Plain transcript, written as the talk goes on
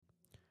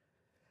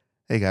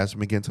Hey guys, we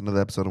begin to another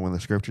episode of When the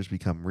Scriptures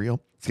Become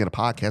Real. It's again a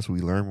podcast where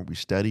we learn, where we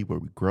study, where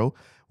we grow,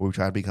 where we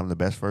try to become the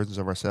best versions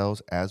of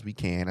ourselves as we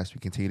can, as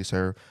we continue to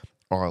serve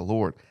our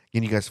Lord.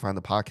 Again, you guys find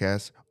the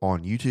podcast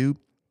on YouTube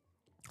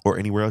or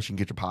anywhere else you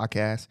can get your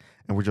podcast.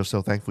 And we're just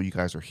so thankful you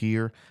guys are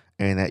here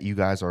and that you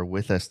guys are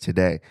with us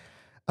today.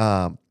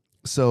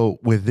 So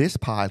with this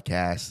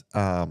podcast,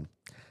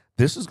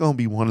 this is going to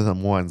be one of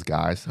them ones,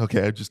 guys.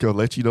 Okay, I'm just going to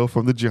let you know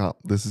from the jump.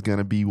 This is going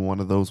to be one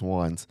of those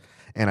ones.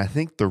 And I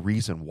think the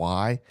reason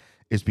why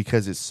is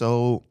because it's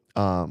so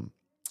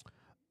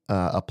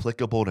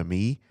applicable to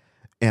me.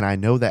 And I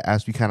know that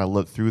as we kind of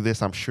look through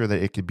this, I'm sure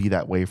that it could be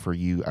that way for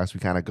you as we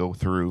kind of go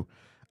through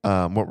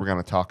what we're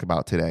going to talk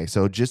about today.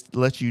 So just to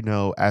let you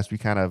know, as we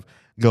kind of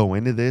go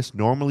into this,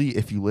 normally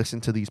if you listen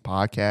to these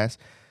podcasts,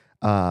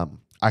 I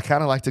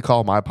kind of like to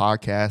call my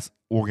podcast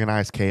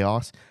Organized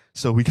Chaos.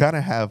 So we kind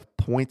of have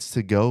points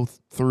to go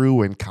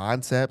through and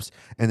concepts,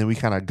 and then we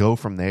kind of go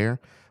from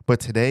there. But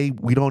today,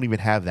 we don't even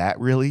have that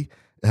really.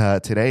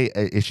 Today,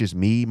 it's just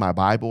me, my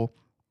Bible,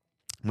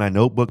 my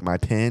notebook, my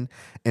pen,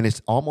 and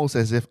it's almost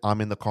as if I'm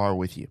in the car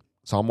with you.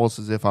 It's almost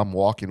as if I'm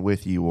walking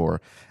with you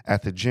or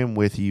at the gym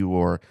with you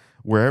or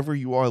wherever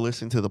you are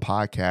listening to the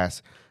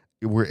podcast.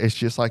 It's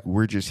just like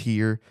we're just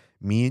here,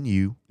 me and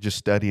you, just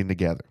studying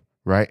together,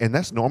 right? And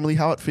that's normally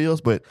how it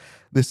feels, but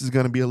this is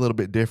going to be a little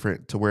bit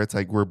different to where it's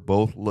like we're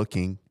both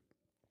looking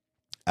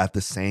at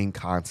the same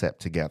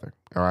concept together,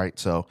 all right?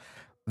 So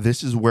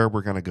this is where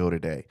we're going to go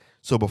today.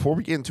 So before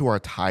we get into our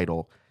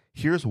title,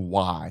 here's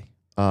why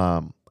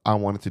I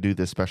wanted to do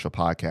this special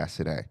podcast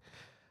today.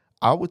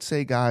 I would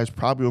say, guys,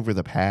 probably over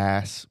the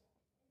past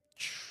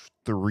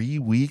 3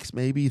 weeks,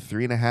 maybe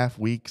 3.5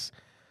 weeks,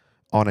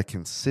 on a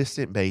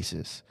consistent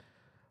basis,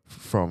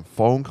 from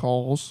phone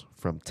calls,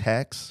 from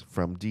texts,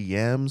 from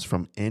DMs,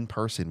 from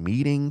in-person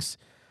meetings,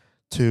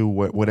 to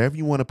whatever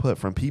you want to put,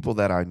 from people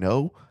that I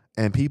know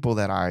and people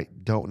that I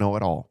don't know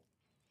at all.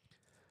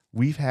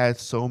 We've had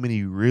so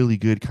many really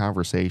good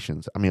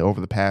conversations. I mean,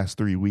 over the past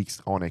 3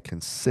 weeks on a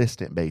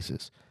consistent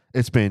basis.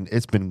 It's been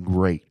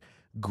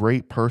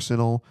great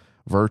personal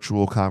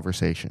virtual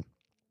conversation.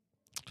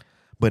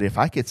 But if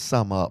I could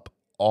sum up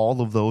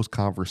all of those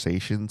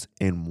conversations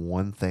in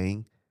one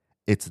thing,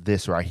 it's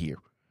this right here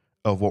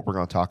of what we're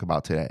going to talk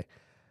about today.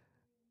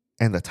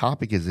 And the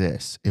topic is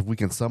this: if we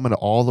can sum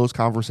all those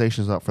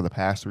conversations up for the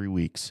past 3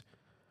 weeks,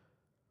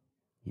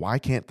 why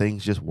can't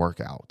things just work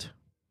out?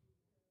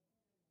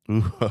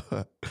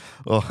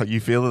 Oh, are you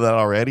feeling that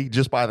already?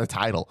 Just by the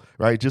title,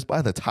 right? Just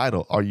by the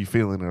title, are you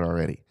feeling it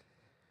already?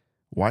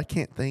 Why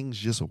can't things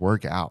just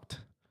work out?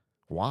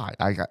 Why?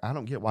 I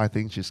don't get why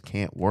things just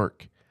can't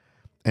work.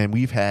 And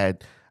we've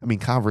had,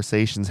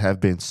 conversations have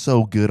been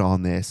so good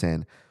on this,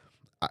 and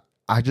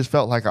I just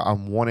felt like I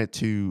wanted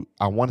to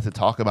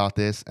talk about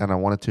this, and I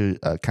wanted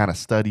to kind of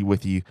study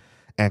with you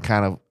and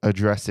kind of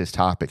address this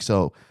topic.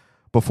 So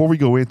before we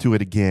go into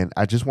it again,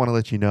 I just want to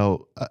let you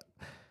know,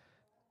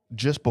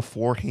 just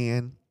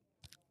beforehand,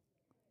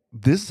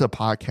 this is a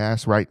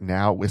podcast right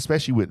now,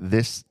 especially with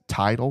this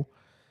title.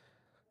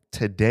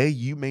 Today,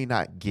 you may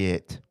not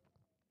get,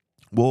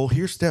 well,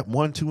 here's step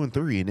 1, 2, and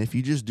 3. And if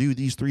you just do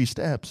these 3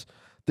 steps,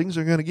 things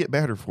are going to get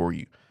better for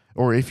you.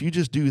 Or if you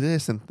just do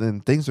this, and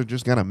then things are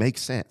just going to make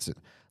sense.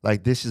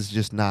 Like, this is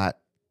just not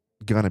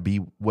going to be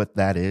what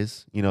that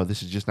is.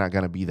 This is just not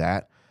going to be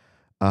that.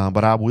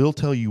 But I will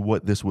tell you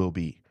what this will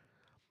be.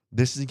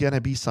 This is going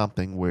to be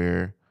something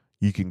where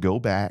you can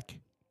go back,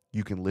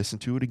 you can listen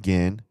to it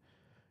again,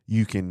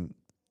 you can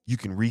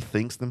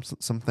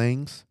rethink some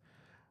things.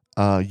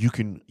 You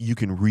can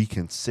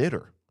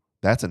reconsider.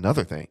 That's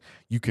another thing.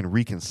 You can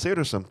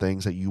reconsider some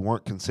things that you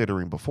weren't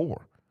considering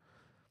before.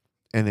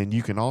 And then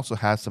you can also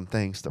have some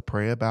things to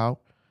pray about,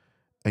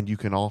 and you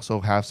can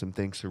also have some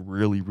things to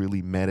really,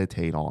 really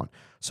meditate on.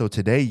 So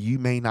today you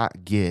may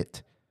not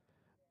get,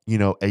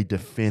 a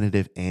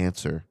definitive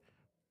answer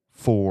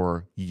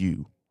for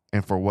you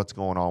and for what's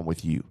going on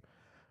with you.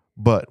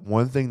 But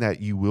one thing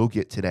that you will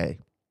get today,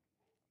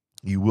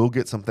 you will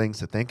get some things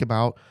to think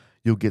about,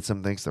 you'll get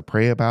some things to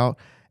pray about,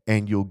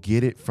 and you'll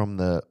get it from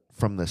the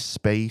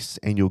space,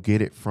 and you'll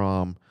get it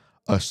from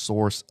a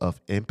source of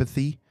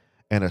empathy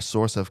and a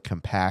source of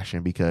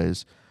compassion,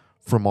 because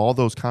from all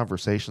those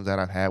conversations that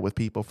I've had with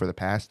people for the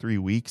past 3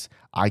 weeks,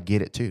 I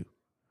get it too.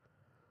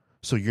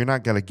 So you're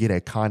not going to get a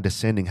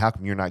condescending, how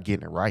come you're not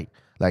getting it right?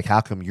 Like,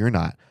 how come you're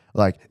not?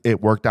 Like,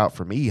 it worked out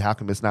for me, how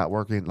come it's not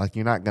working? Like,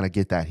 you're not going to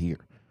get that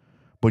here.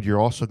 But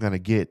you're also going to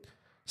get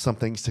some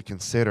things to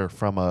consider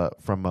from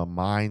a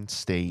mind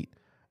state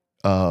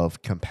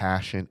of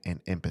compassion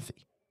and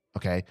empathy.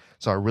 Okay.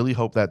 So I really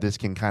hope that this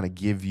can kind of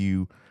give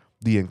you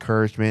the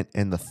encouragement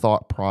and the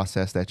thought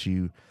process that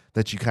you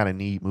kind of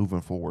need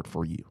moving forward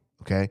for you.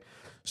 Okay.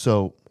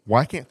 So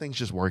why can't things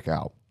just work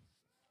out?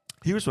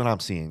 Here's what I'm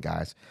seeing,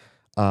 guys.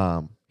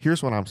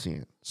 Here's what I'm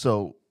seeing.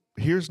 So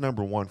here's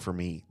number 1 for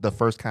me. The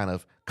first kind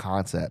of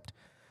concept,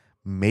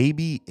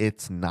 maybe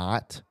it's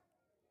not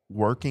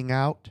working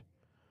out,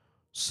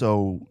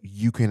 so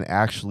you can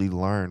actually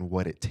learn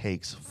what it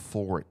takes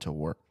for it to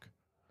work.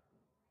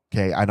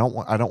 Okay, I don't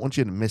want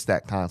you to miss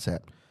that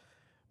concept.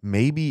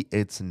 Maybe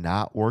it's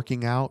not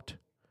working out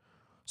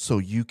so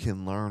you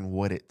can learn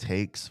what it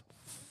takes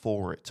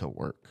for it to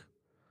work.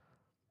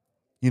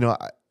 You know,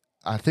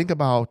 I think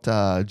about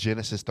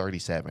Genesis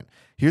 37.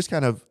 Here's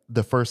kind of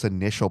the first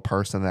initial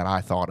person that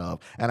I thought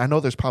of. And I know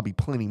there's probably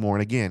plenty more.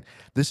 And again,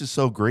 this is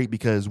so great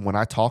because when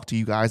I talk to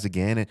you guys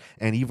again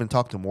and even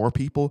talk to more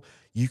people,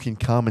 you can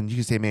come and you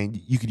can say, man,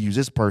 you could use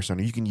this person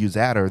or you can use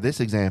that or this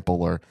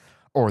example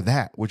or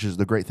that, which is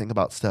the great thing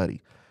about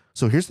study.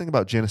 So here's the thing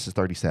about Genesis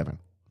 37.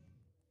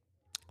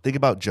 Think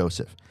about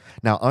Joseph.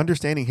 Now,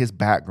 understanding his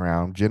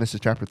background, Genesis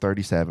chapter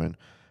 37,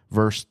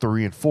 verse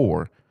 3 and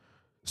 4.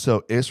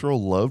 So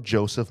Israel loved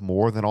Joseph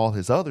more than all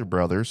his other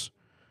brothers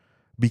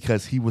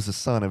because he was the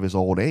son of his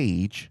old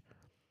age.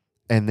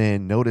 And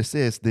then notice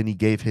this, then he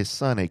gave his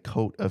son a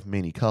coat of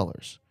many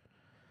colors.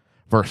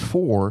 Verse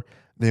 4,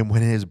 then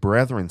when his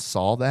brethren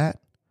saw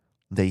that,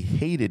 they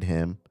hated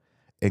him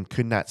and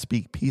could not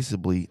speak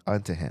peaceably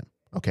unto him.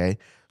 Okay?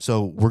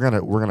 So we're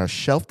going to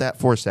shelf that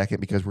for a second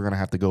because we're going to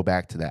have to go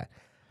back to that.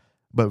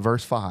 But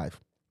verse 5,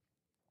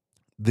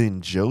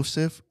 then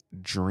Joseph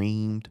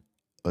dreamed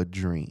a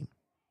dream.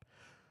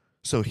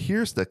 So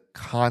here's the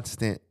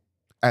constant,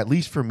 at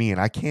least for me, and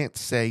I can't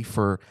say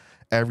for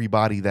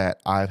everybody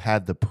that I've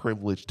had the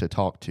privilege to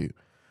talk to,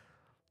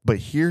 but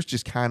here's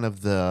just kind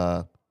of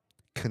the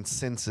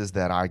consensus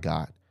that I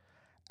got.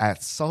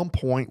 At some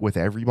point with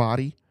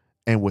everybody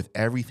and with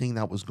everything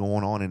that was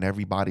going on in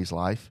everybody's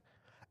life,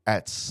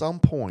 at some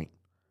point,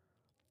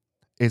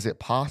 is it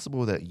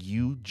possible that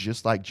you,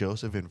 just like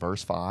Joseph in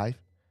verse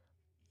 5,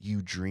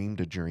 you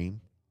dreamed a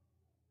dream?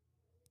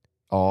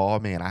 Oh,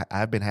 man,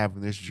 I've been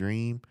having this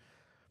dream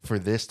for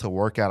this to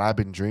work out. I've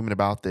been dreaming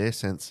about this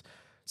since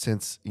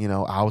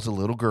I was a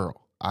little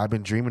girl. I've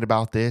been dreaming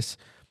about this,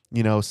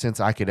 since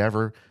I could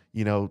ever,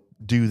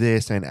 do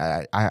this. And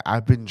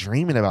I've been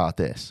dreaming about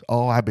this.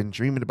 Oh, I've been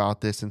dreaming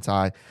about this since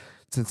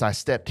I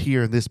stepped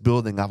here in this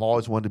building. I've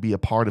always wanted to be a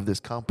part of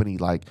this company.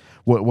 Like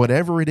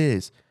whatever it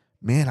is,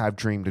 man, I've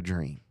dreamed a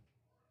dream.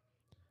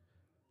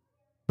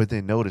 But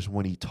then notice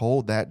when he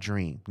told that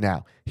dream.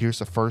 Now, here's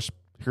the first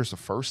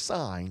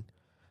sign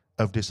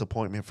of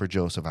disappointment for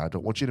Joseph. I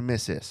don't want you to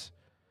miss this.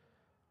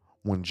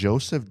 When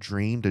Joseph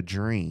dreamed a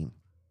dream,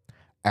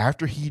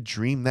 after he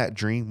dreamed that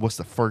dream, what's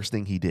the first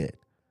thing he did?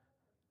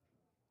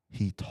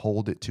 He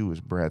told it to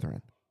his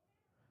brethren.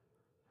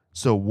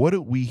 So what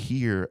did we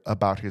hear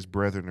about his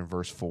brethren in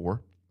verse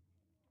 4?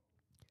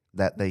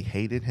 That they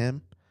hated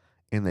him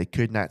and they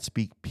could not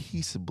speak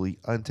peaceably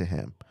unto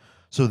him.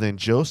 So then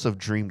Joseph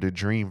dreamed a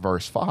dream,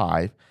 verse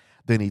 5.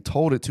 Then he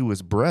told it to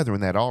his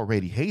brethren that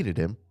already hated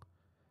him.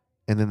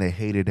 And then they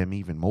hated him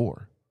even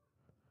more.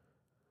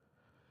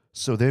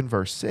 So then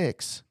verse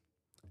 6,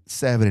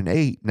 7, and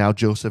 8, now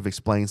Joseph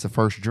explains the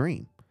first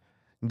dream.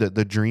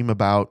 The dream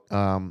about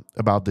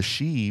the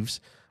sheaves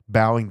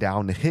bowing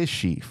down to his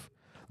sheaf.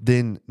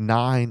 Then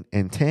 9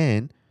 and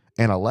 10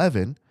 and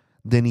 11,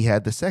 then he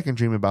had the second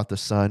dream about the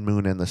sun,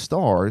 moon, and the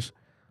stars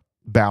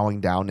bowing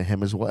down to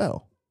him as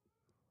well.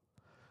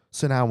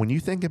 So now when you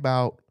think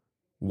about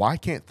why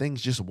can't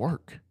things just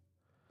work?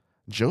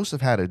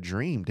 Joseph had a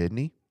dream, didn't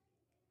he?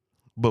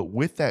 But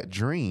with that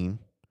dream,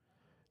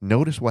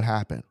 notice what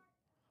happened.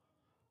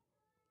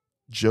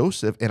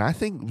 Joseph, and I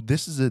think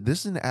this is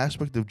an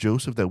aspect of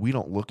Joseph that we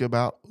don't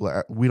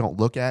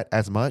look at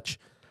as much.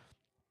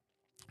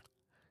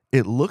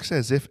 It looks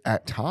as if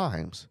at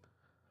times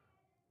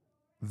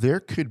there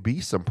could be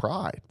some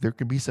pride. There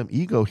could be some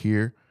ego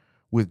here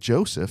with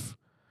Joseph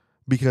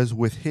because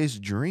with his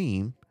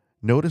dream,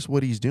 notice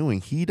what he's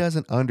doing. He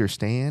doesn't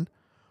understand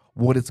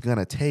what it's going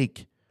to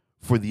take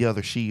for the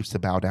other sheaves to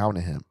bow down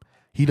to him.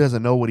 He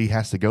doesn't know what he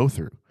has to go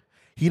through.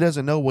 He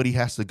doesn't know what he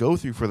has to go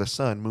through for the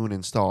sun, moon,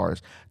 and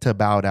stars to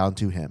bow down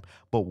to him.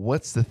 But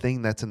what's the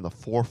thing that's in the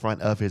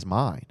forefront of his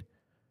mind?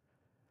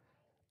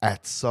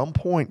 At some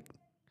point,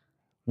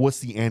 what's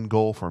the end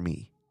goal for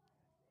me?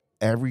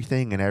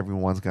 Everything and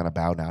everyone's going to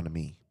bow down to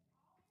me.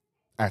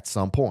 At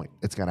some point,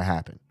 it's going to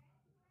happen.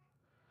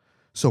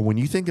 So when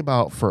you think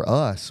about for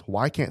us,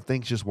 why can't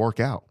things just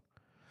work out?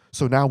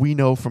 So now we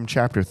know from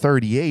chapter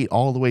 38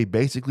 all the way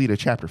basically to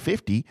chapter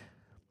 50,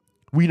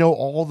 we know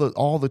all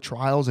the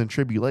trials and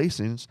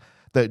tribulations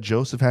that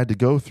Joseph had to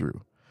go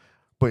through.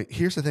 But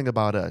here's the thing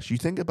about us. You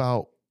think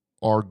about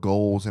our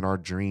goals and our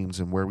dreams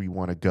and where we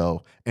want to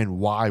go and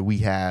why you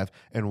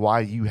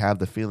have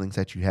the feelings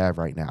that you have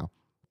right now.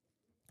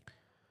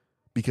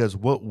 Because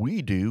what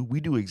we do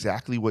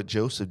exactly what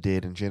Joseph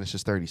did in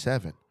Genesis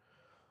 37.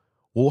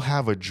 We'll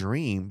have a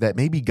dream that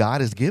maybe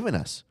God has given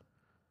us.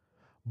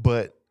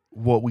 But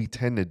what we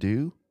tend to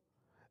do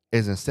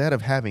is instead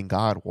of having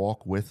God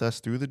walk with us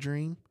through the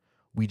dream,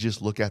 we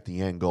just look at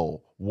the end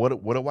goal.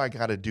 What do I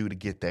got to do to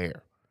get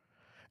there?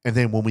 And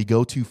then when we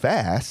go too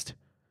fast,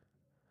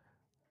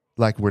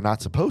 like we're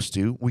not supposed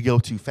to, we go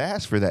too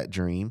fast for that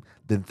dream,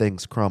 then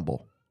things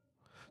crumble.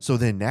 So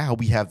then now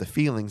we have the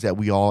feelings that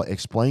we all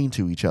explain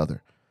to each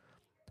other.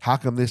 How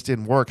come this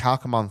didn't work? How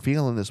come I'm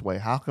feeling this way?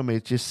 How come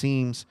it just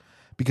seems,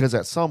 because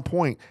at some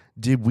point,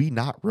 did we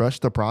not rush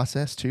the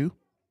process too?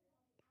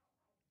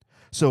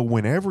 So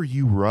whenever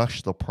you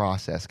rush the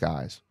process,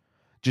 guys,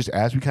 just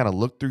as we kind of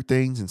look through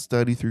things and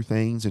study through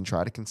things and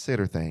try to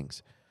consider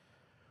things,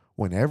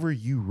 whenever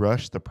you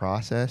rush the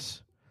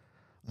process,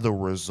 the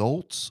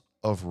results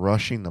of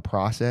rushing the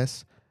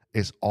process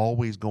is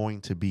always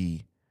going to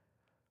be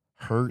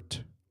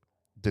hurt,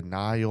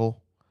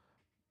 denial,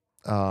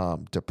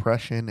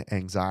 depression,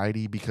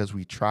 anxiety, because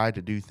we try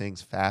to do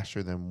things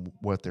faster than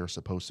what they're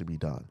supposed to be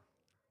done.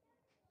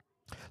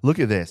 Look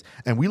at this.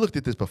 And we looked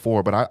at this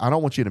before, but I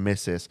don't want you to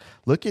miss this.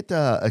 Look at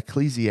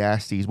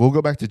Ecclesiastes. We'll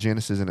go back to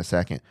Genesis in a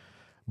second,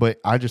 but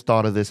I just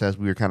thought of this as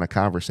we were kind of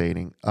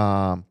conversating.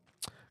 Go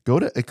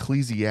to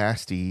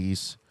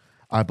Ecclesiastes.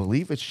 I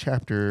believe it's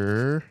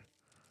chapter...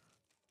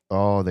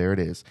 Oh, there it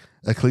is.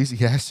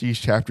 Ecclesiastes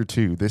chapter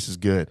 2. This is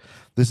good.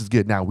 This is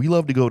good. Now, we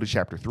love to go to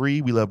chapter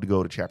 3. We love to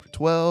go to chapter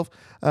 12.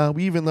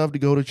 We even love to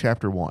go to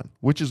chapter 1,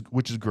 which is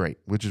great,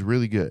 which is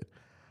really good.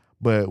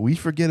 But we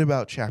forget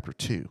about chapter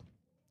 2.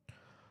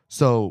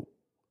 So,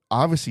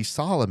 obviously,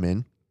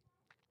 Solomon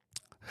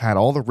had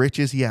all the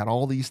riches. He had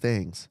all these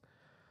things.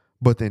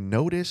 But then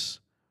notice,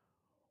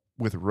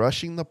 with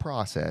rushing the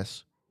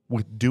process,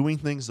 with doing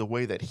things the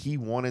way that he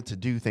wanted to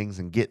do things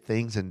and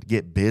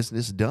get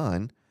business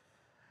done,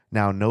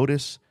 now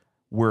notice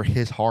where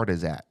his heart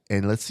is at.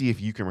 And let's see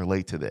if you can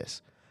relate to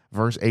this.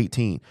 Verse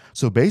 18.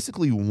 So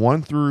basically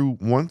 1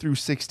 through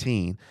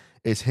 16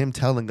 is him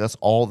telling us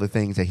all the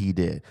things that he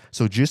did.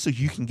 So just so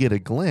you can get a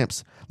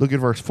glimpse, look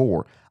at verse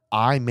 4.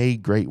 I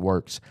made great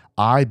works.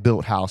 I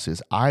built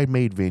houses. I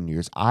made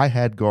vineyards. I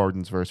had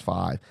gardens, verse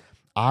 5.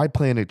 I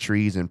planted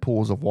trees and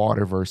pools of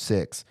water, verse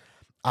 6.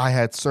 I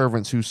had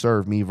servants who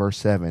served me, verse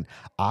 7.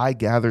 I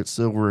gathered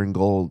silver and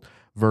gold,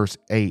 verse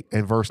 8.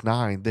 And verse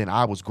 9, then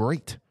I was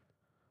great.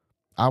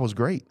 I was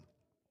great.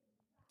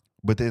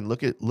 But then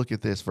look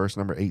at this, verse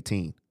number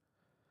 18.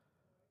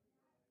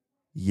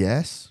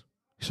 Yes.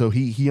 So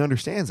he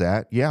understands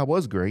that. Yeah, I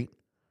was great.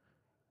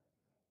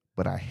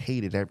 But I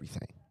hated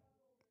everything.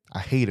 I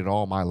hated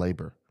all my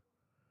labor,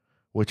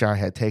 which I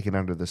had taken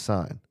under the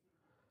sun,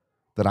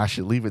 that I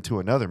should leave it to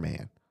another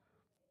man.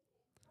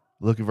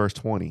 Look at verse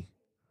 20.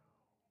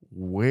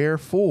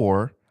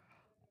 Wherefore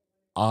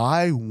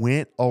I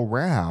went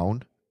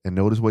around, and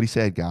notice what he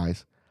said,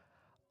 guys.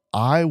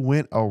 I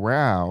went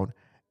around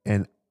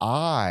and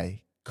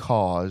I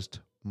caused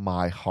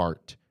my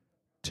heart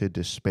to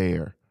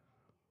despair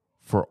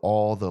for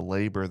all the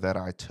labor that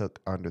I took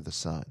under the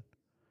sun.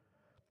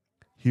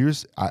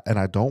 And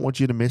I don't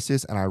want you to miss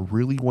this, and I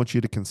really want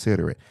you to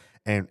consider it.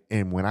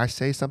 And when I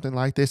say something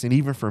like this, and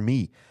even for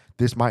me,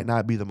 this might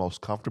not be the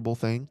most comfortable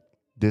thing.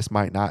 This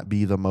might not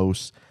be the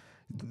most,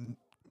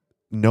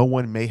 no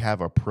one may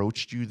have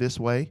approached you this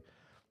way.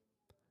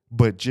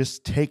 But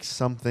just take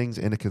some things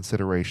into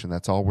consideration.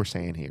 That's all we're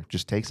saying here.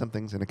 Just take some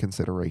things into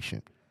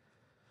consideration.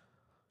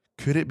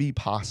 Could it be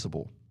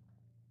possible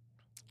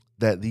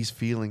that these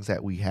feelings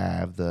that we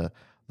have, the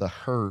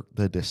hurt,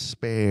 the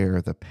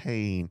despair, the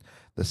pain,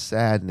 the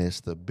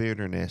sadness, the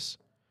bitterness,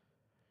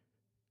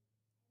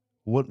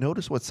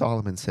 notice what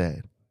Solomon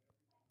said.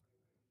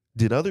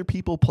 Did other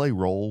people play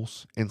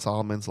roles in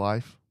Solomon's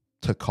life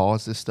to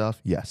cause this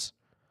stuff? Yes.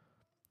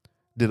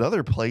 Did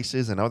other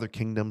places and other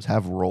kingdoms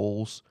have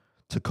roles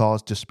to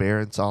cause despair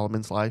in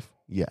Solomon's life?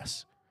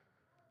 Yes.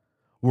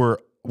 Were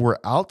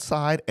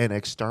outside and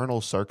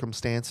external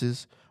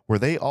circumstances, were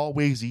they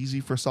always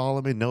easy for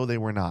Solomon? No, they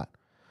were not.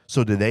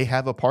 So did they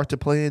have a part to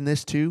play in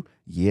this too?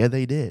 Yeah,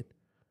 they did.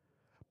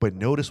 But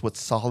notice what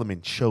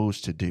Solomon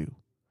chose to do.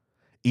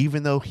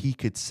 Even though he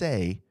could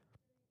say,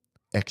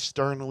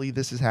 externally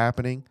this is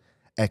happening,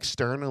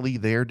 externally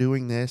they're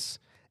doing this,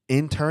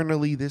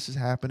 internally this is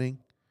happening,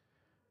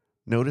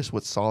 notice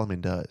what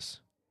Solomon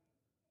does.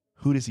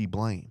 Who does he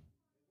blame?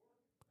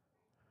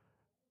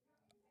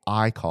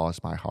 I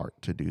caused my heart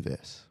to do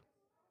this.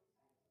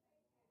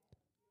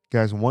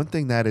 Guys, one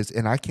thing that is,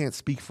 and I can't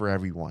speak for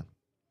everyone,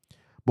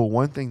 but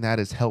one thing that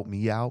has helped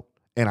me out,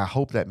 and I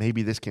hope that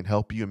maybe this can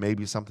help you and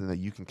maybe something that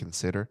you can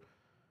consider,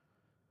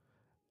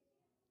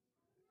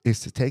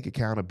 is to take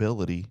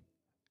accountability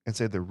and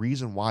say the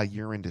reason why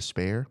you're in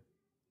despair,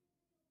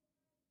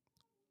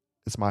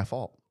 it's my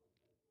fault.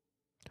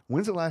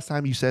 When's the last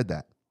time you said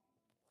that?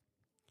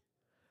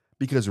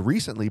 Because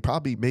recently,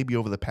 probably maybe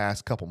over the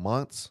past couple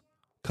months,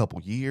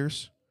 couple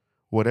years,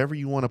 whatever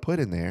you want to put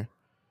in there,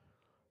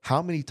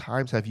 how many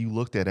times have you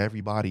looked at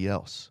everybody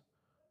else,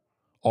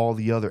 all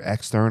the other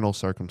external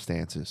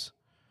circumstances,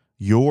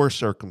 your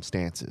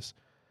circumstances,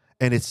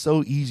 and it's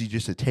so easy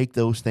just to take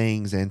those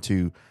things and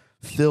to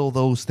fill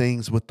those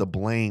things with the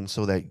blame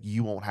so that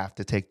you won't have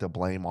to take the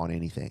blame on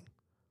anything.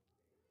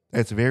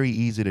 It's very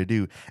easy to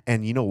do.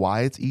 And you know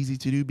why it's easy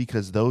to do?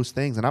 Because those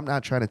things, and I'm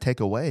not trying to take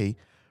away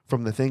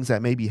from the things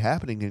that may be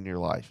happening in your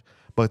life,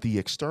 but the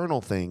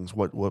external things,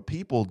 what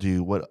people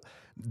do,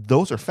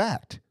 those are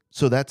fact.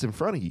 So that's in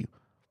front of you.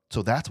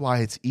 So that's why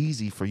it's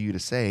easy for you to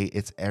say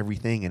it's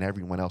everything and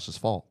everyone else's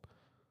fault.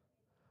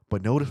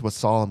 But notice what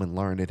Solomon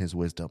learned in his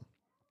wisdom.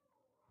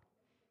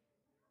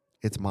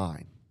 It's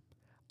mine.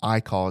 I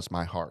caused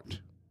my heart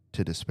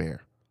to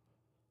despair.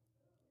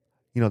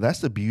 You know, that's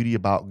the beauty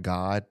about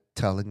God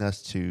telling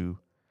us to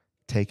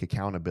take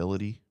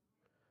accountability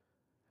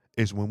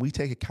is when we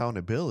take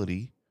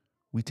accountability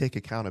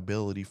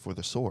for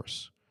the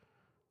source.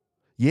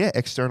 Yeah,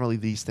 externally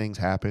these things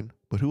happen,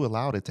 but who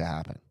allowed it to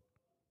happen?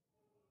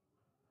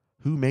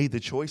 Who made the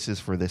choices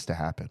for this to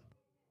happen?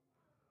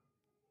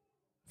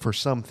 For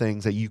some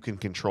things that you can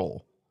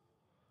control.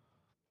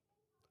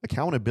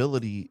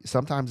 Accountability,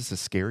 sometimes it's a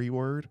scary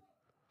word,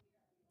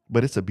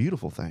 but it's a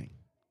beautiful thing.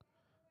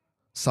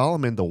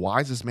 Solomon, the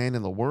wisest man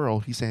in the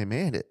world, he's saying,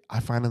 man, I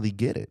finally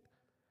get it.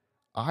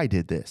 I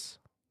did this.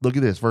 Look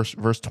at this,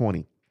 verse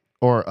 20.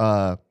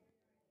 Or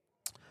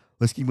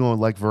let's keep going,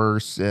 like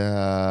verse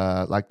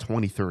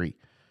 23.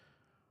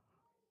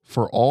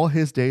 For all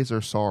his days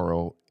are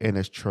sorrow, and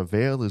his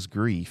travail is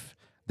grief.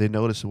 Then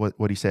notice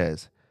what he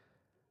says.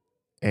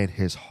 And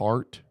his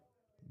heart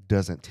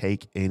doesn't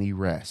take any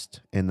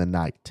rest in the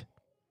night.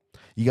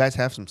 You guys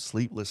have some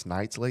sleepless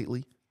nights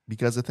lately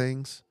because of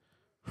things?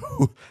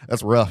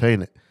 That's rough,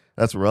 ain't it?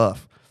 That's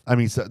rough. I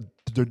mean,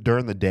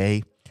 during the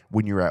day,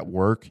 when you're at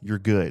work, you're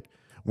good.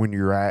 When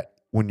you're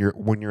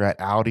at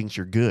outings,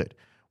 you're good.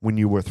 When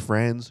you're with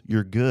friends,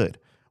 you're good.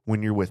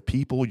 When you're with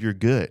people, you're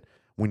good.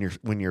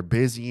 When you're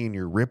busy and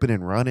you're ripping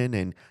and running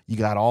and you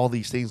got all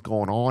these things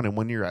going on, and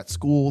when you're at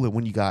school and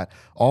when you got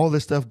all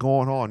this stuff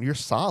going on, you're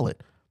solid.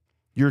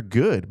 You're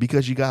good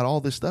because you got all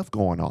this stuff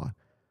going on.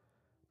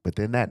 But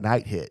then that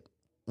night hit.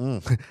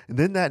 And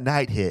then that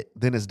night hit.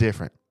 Then it's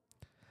different.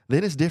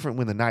 Then it's different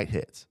when the night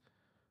hits.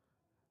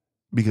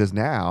 Because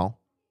now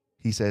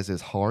he says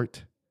his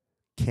heart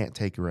can't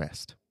take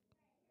rest.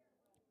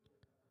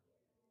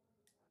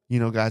 You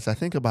know, guys, I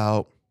think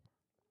about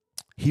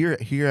here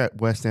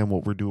at West End,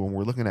 what we're doing,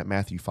 we're looking at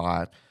Matthew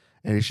 5,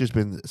 and it's just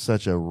been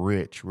such a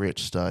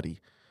rich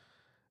study.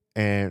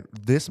 And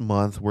this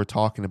month we're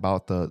talking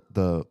about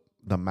the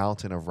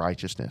mountain of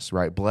righteousness,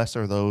 right? Blessed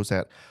are those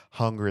that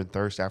hunger and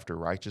thirst after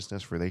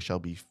righteousness, for they shall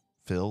be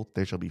filled,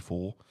 they shall be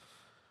full.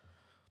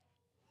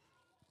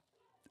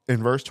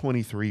 In verse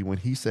 23, when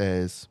he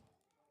says,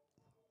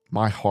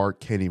 my heart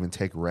can't even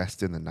take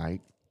rest in the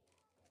night,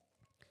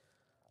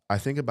 I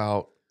think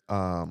about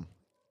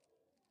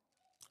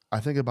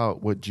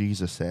what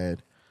Jesus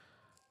said.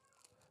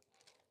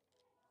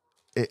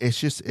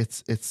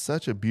 It's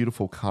such a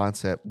beautiful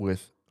concept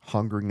with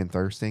hungering and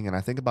thirsting. And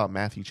I think about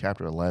Matthew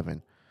chapter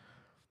 11,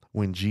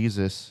 when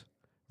Jesus,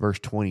 verse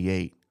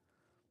 28,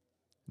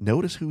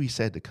 notice who he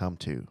said to come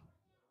to.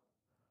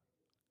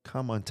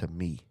 Come unto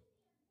me,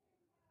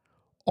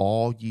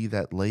 all ye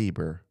that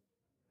labor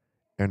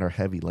and are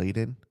heavy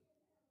laden,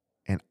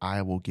 and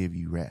I will give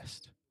you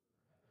rest.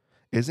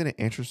 Isn't it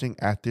interesting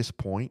at this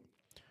point?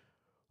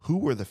 Who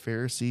were the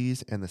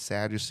Pharisees and the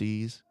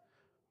Sadducees?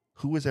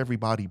 Who was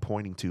everybody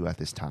pointing to at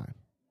this time?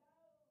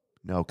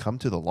 No, come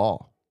to the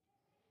law.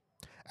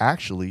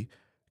 Actually,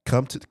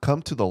 come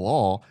to the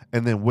law,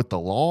 and then with the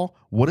law,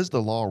 what does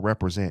the law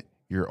represent?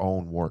 Your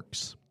own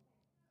works.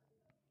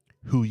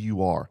 Who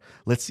you are.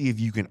 Let's see if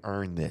you can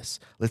earn this.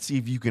 Let's see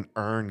if you can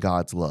earn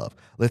God's love.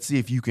 Let's see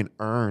if you can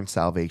earn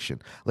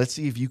salvation. Let's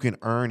see if you can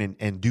earn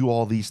and do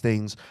all these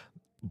things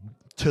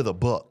to the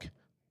book,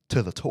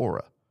 to the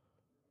Torah.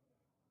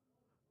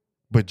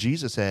 But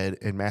Jesus said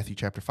in Matthew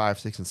chapter 5,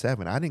 6, and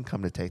 7, I didn't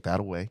come to take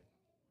that away.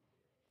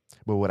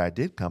 But what I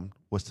did come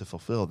was to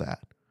fulfill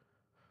that.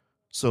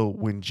 So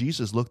when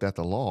Jesus looked at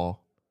the law,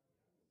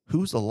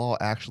 who's the law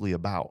actually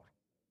about?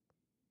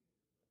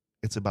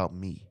 It's about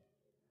me.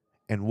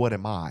 And what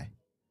am I?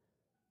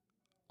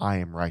 I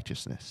am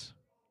righteousness.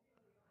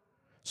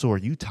 So are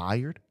you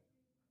tired?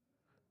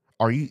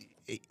 And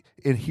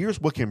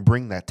here's what can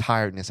bring that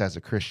tiredness as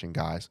a Christian,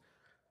 guys.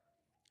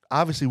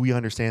 Obviously, we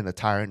understand the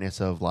tiredness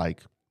of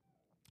like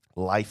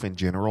life in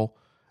general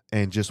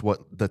and just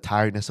what the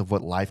tiredness of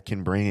what life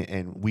can bring.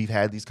 And we've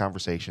had these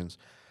conversations.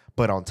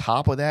 But on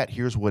top of that,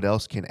 here's what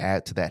else can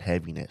add to that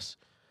heaviness.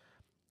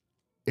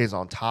 Is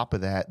on top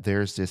of that,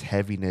 there's this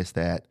heaviness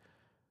that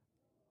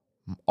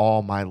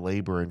all my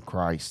labor in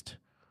Christ,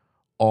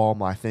 all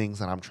my things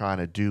that I'm trying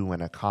to do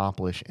and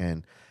accomplish,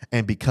 and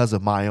because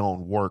of my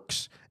own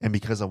works and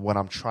because of what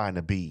I'm trying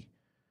to be.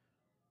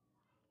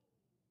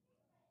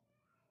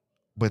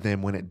 But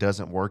then when it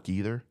doesn't work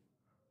either,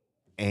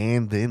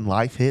 and then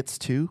life hits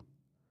too,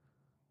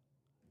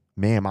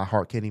 man, my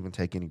heart can't even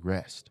take any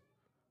rest.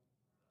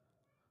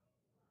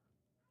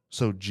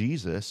 So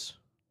Jesus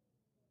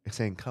is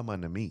saying, come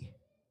unto me.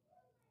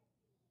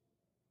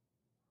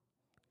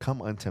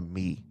 Come unto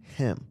me,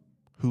 him,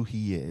 who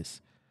he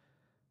is.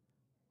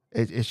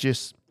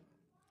 It's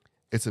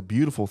a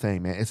beautiful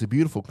thing, man. It's a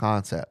beautiful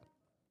concept.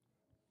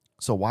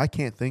 So why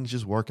can't things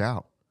just work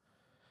out?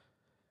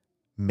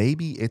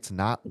 Maybe it's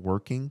not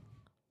working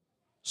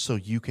so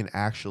you can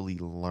actually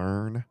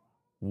learn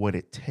what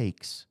it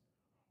takes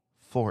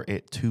for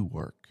it to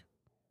work.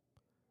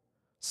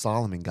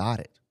 Solomon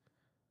got it.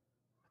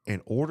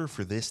 In order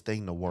for this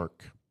thing to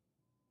work,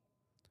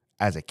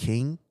 as a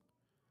king,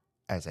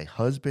 as a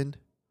husband,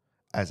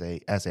 as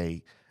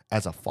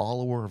a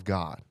follower of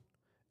God,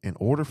 in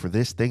order for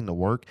this thing to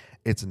work,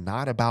 it's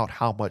not about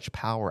how much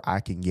power I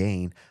can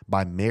gain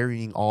by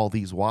marrying all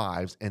these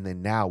wives. And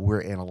then now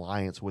we're in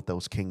alliance with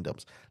those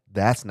kingdoms.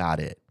 That's not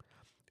it.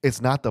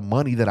 It's not the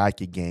money that I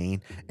could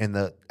gain and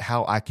the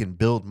how I can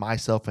build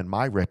myself and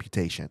my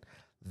reputation.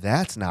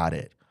 That's not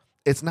it.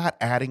 It's not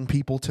adding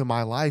people to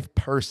my life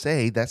per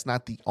se. That's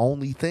not the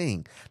only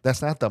thing.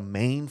 That's not the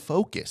main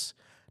focus.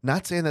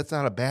 Not saying that's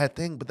not a bad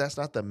thing, but that's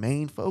not the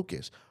main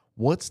focus.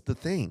 What's the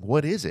thing?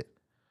 What is it?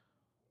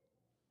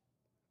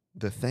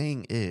 The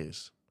thing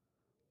is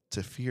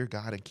to fear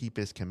God and keep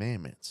his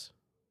commandments.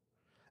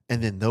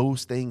 And then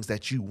those things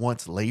that you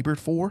once labored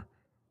for,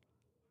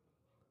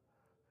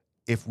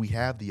 if we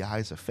have the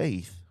eyes of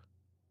faith,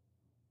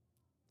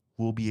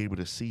 we'll be able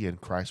to see and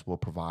Christ will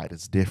provide.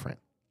 It's different.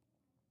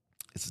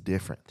 It's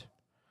different.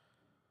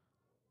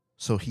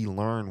 So he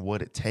learned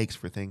what it takes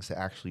for things to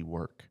actually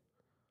work.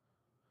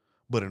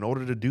 But in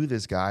order to do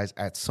this, guys,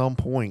 at some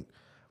point,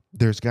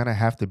 there's going to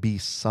have to be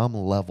some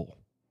level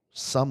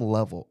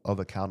of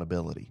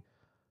accountability.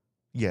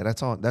 Yeah,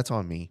 that's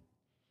on me.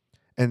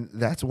 And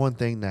that's one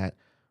thing that,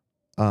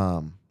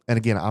 and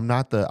again, I'm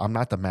not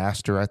the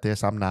master at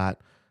this. I'm not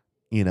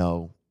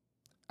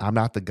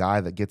the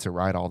guy that gets it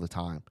right all the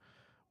time.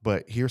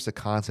 But here's the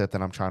concept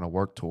that I'm trying to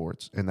work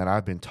towards and that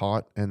I've been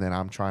taught and that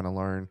I'm trying to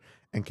learn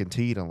and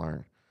continue to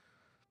learn.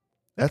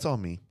 That's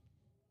on me.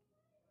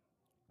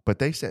 But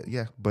they said,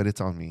 yeah, but it's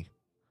on me.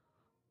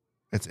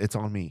 It's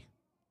on me.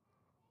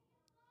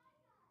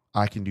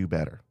 I can do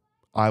better.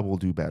 I will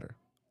do better.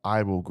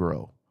 I will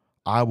grow.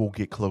 I will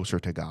get closer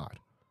to God.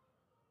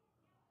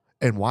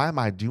 And why am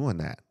I doing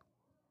that?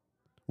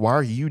 Why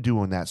are you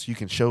doing that? So you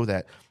can show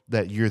that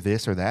you're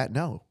this or that?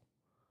 No.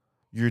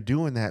 You're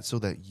doing that so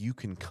that you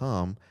can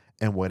come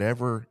and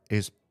whatever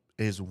is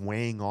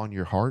weighing on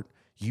your heart,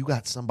 you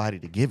got somebody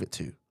to give it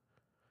to.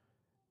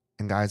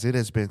 And guys, it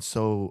has been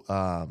so,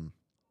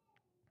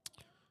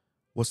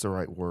 what's the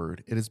right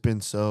word? It has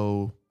been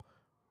so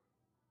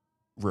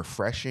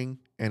refreshing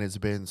and it's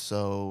been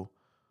so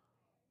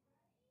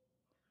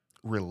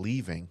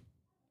relieving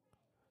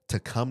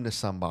to come to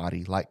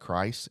somebody like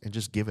Christ and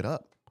just give it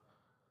up.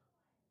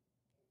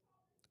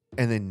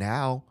 And then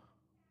now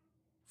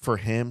for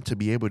him to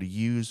be able to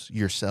use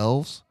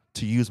yourselves,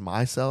 to use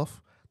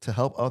myself to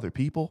help other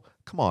people.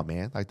 Come on,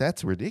 man. Like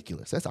that's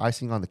ridiculous. That's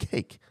icing on the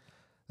cake.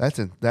 That's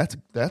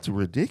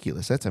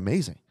ridiculous. That's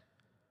amazing.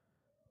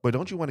 But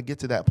don't you want to get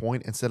to that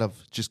point instead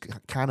of just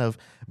kind of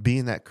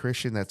being that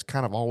Christian that's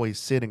kind of always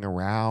sitting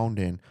around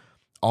and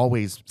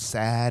always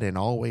sad and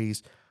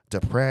always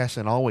depressed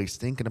and always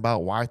thinking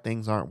about why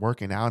things aren't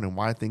working out and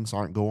why things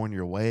aren't going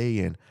your way?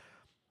 And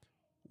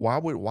why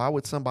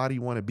would somebody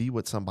want to be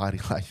with somebody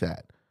like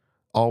that?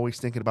 Always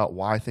thinking about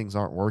why things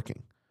aren't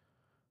working.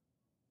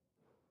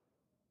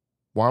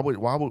 Why would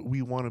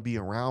we want to be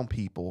around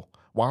people?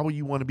 Why would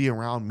you want to be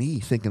around me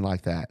thinking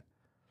like that?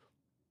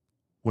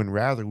 When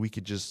rather we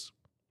could just,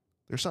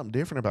 there's something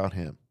different about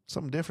him,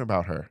 something different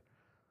about her.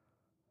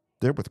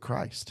 They're with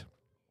Christ.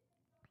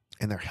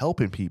 And they're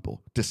helping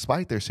people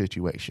despite their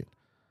situation.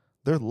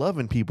 They're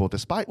loving people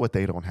despite what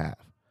they don't have.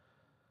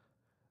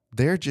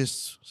 They're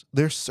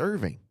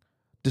serving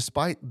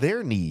despite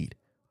their need,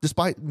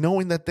 despite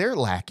knowing that they're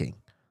lacking.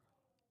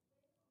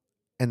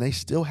 And they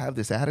still have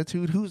this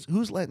attitude.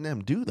 Who's letting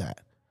them do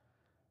that?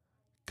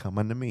 Come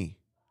unto me,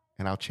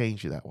 and I'll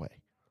change you that way.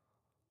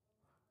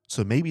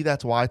 So maybe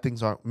that's why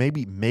things aren't.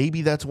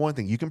 Maybe that's one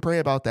thing. You can pray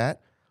about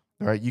that.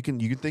 All right, you can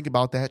think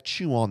about that,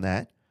 chew on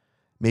that.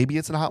 Maybe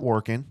it's not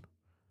working.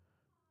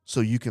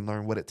 So you can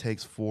learn what it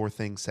takes for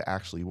things to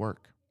actually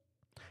work.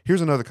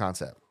 Here's another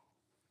concept.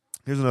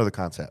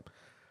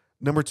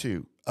 Number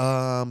 2.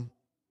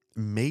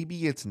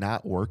 Maybe it's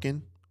not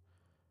working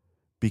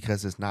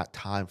because it's not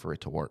time for it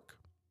to work.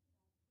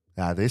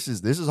 Now this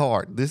is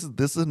hard. This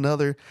is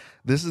another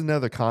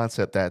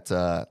concept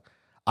that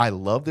I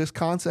love this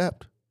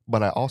concept,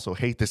 but I also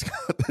hate this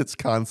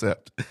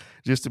concept.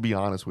 Just to be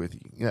honest with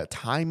you,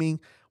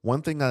 timing.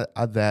 One thing that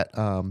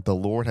the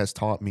Lord has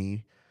taught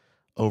me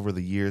over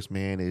the years,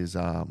 man, is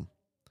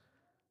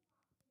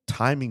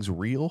timing's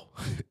real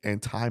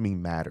and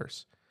timing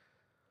matters.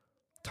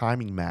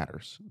 Timing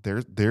matters.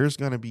 There's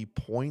going to be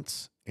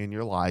points in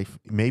your life,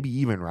 maybe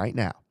even right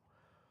now.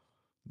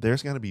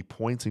 There's going to be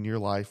points in your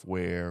life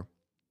where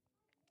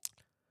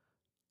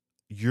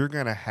you're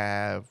going to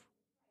have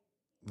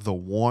the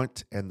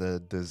want and the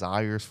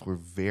desires for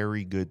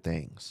very good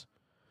things,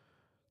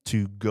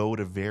 to go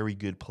to very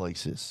good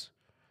places,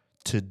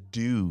 to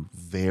do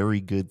very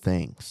good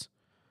things.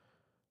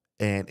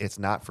 And it's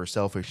not for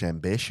selfish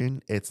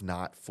ambition. It's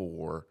not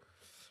for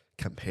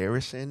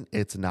comparison.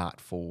 It's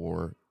not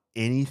for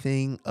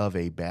anything of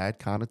a bad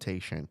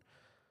connotation,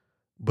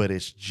 but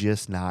it's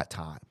just not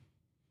time.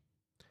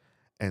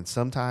 And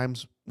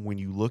sometimes when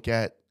you look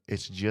at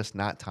it's just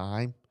not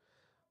time,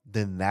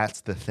 then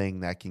that's the thing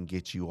that can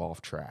get you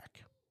off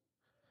track.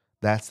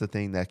 That's the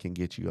thing that can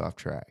get you off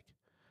track.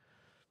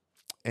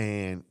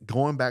 And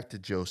going back to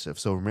Joseph,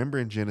 so remember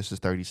in Genesis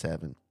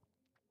 37,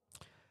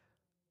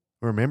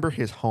 remember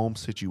his home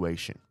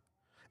situation.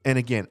 And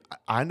again,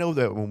 I know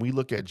that when we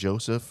look at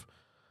Joseph,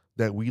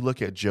 that we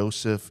look at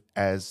Joseph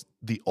as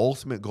the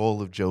ultimate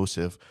goal of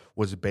Joseph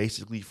was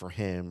basically for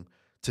him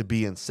to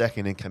be in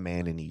second in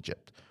command in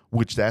Egypt,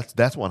 which that's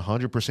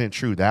 100%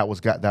 true. That was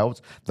God,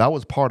 that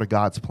was part of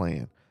God's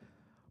plan.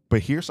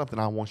 But here's something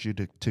I want you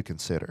to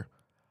consider.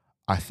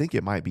 I think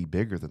it might be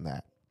bigger than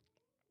that.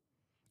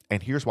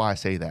 And here's why I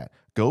say that.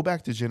 Go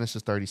back to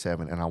Genesis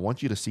 37, and I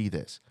want you to see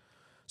this.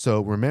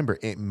 So remember,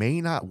 it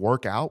may not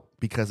work out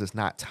because it's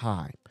not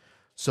time.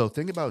 So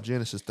think about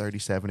Genesis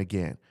 37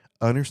 again.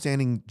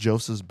 Understanding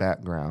Joseph's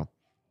background,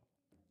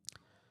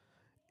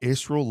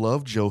 Israel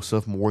loved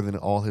Joseph more than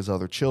all his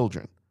other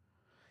children.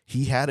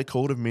 He had a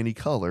coat of many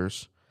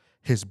colors.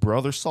 His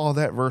brothers saw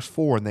that, verse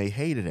 4, and they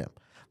hated him.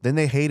 Then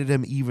they hated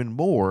him even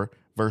more,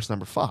 verse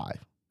number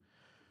 5.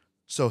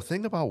 So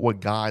think about what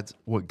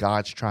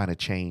God's trying to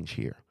change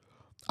here.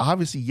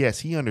 Obviously, yes,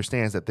 he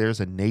understands that there's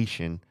a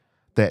nation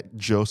that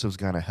Joseph's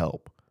going to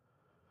help.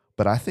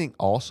 But I think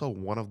also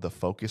one of the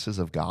focuses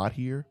of God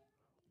here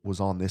was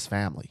on this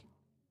family.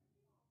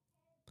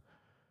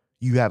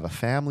 You have a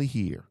family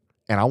here.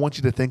 And I want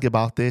you to think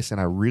about this,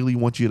 and I really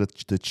want you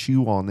to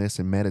chew on this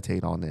and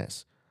meditate on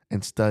this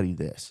and study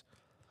this.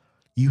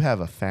 You have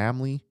a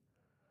family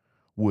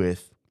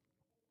with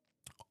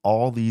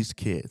all these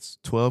kids,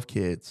 12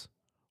 kids,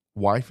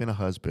 wife and a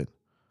husband.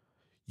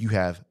 You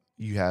have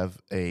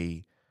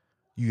the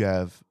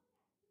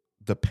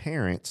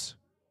parents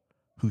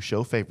who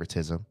show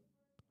favoritism.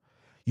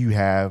 You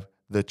have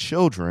the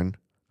children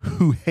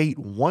who hate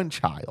one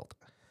child.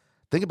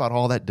 Think about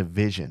all that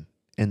division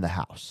in the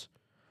house.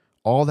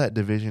 All that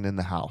division in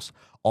the house.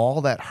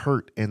 All that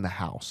hurt in the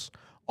house.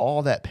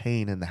 All that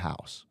pain in the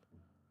house.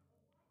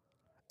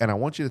 And I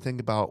want you to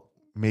think about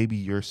maybe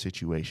your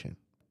situation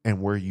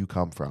and where you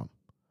come from.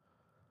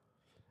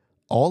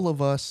 All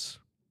of us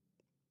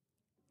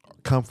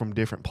come from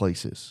different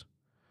places.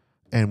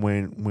 And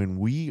when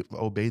we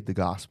obeyed the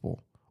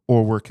gospel,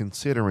 or we're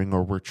considering,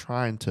 or we're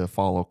trying to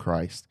follow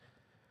Christ,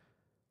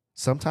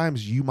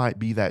 sometimes you might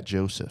be that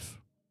Joseph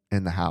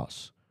in the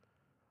house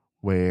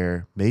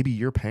where maybe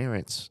your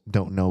parents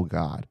don't know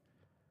God.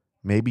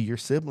 Maybe your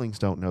siblings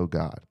don't know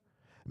God.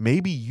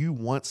 Maybe you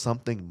want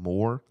something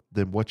more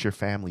than what your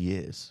family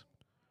is.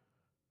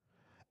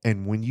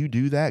 And when you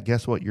do that,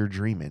 guess what? You're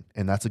dreaming.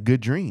 And that's a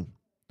good dream.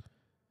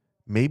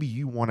 Maybe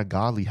you want a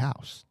godly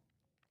house.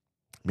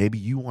 Maybe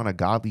you want a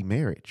godly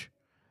marriage.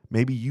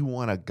 Maybe you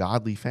want a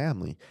godly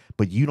family,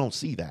 but you don't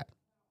see that.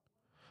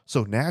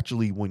 So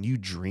naturally, when you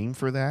dream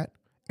for that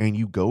and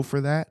you go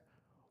for that,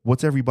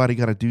 what's everybody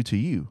going to do to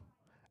you?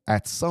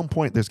 At some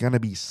point, there's going to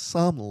be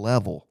some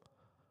level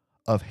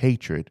of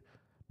hatred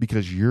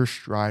because you're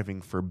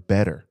striving for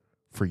better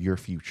for your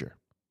future.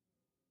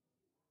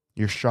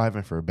 You're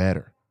striving for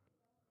better.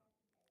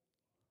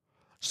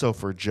 So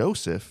for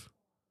Joseph,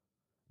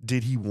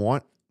 did he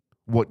want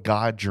what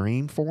God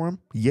dreamed for him?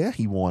 Yeah,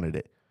 he wanted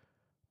it,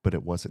 but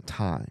it wasn't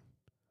time.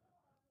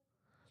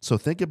 So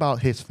think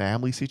about his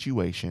family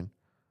situation.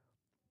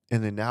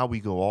 And then now we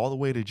go all the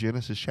way to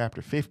Genesis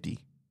chapter 50.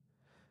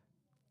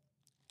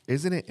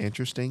 Isn't it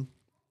interesting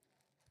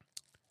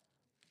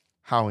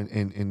how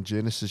in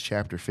Genesis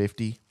chapter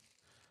 50,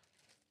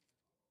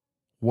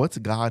 what's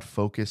God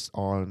focused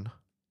on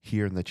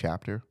here in the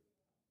chapter?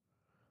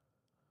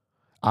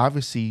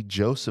 Obviously,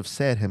 Joseph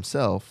said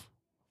himself,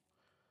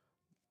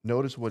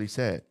 notice what he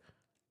said.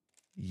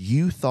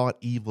 You thought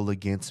evil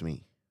against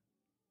me,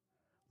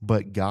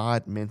 but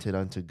God meant it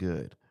unto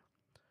good,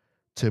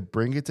 to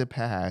bring it to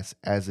pass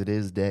as it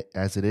is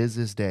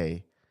this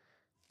day,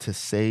 to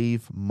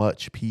save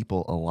much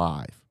people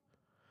alive.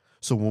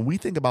 So when we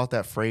think about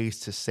that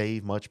phrase, to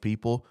save much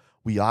people,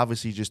 we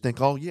obviously just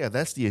think, oh yeah,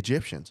 that's the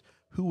Egyptians.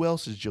 Who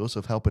else is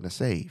Joseph helping to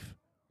save?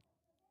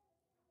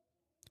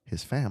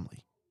 His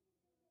family.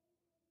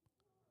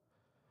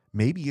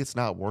 Maybe it's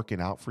not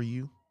working out for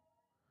you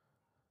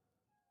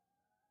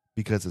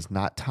because it's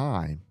not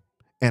time.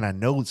 And I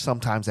know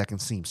sometimes that can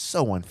seem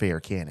so unfair,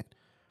 can it?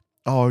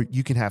 Oh,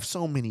 you can have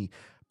so many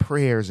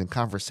prayers and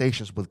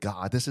conversations with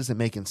God. This isn't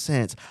making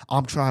sense.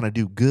 I'm trying to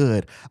do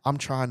good. I'm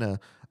trying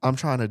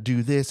to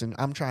do this, and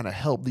I'm trying to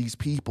help these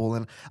people,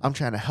 and I'm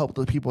trying to help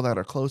the people that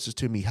are closest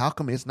to me. How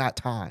come it's not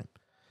time?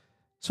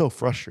 So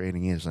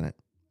frustrating, isn't it?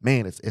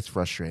 Man, it's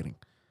frustrating.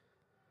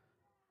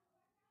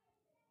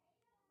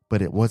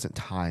 But it wasn't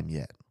time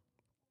yet.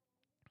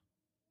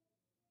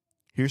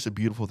 Here's the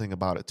beautiful thing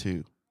about it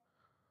too.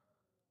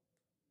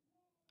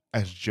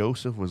 As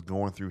Joseph was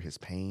going through his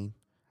pain,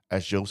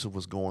 as Joseph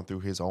was going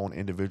through his own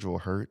individual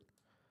hurt,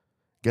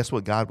 guess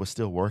what God was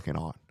still working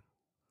on?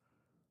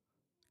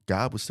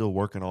 God was still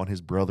working on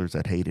his brothers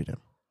that hated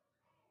him.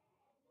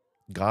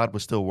 God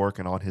was still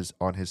working on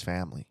his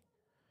family.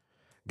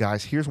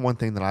 Guys, here's one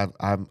thing that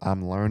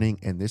I'm learning,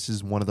 and this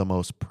is one of the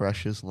most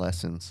precious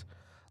lessons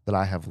that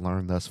I have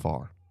learned thus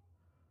far.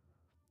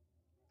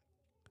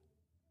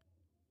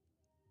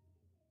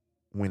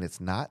 When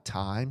it's not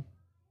time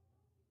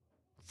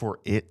for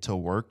it to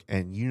work,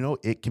 and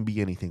it can be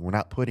anything. We're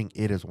not putting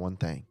it as one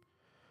thing.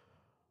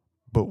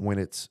 But when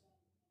it's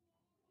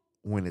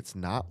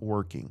not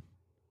working,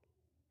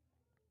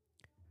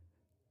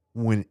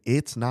 When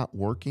it's not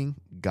working,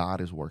 God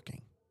is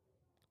working.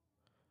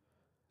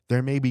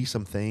 There may be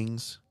some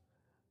things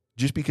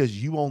just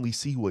because you only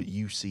see what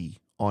you see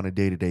on a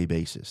day-to-day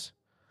basis,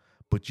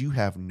 but you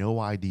have no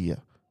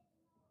idea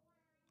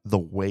the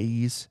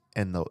ways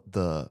and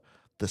the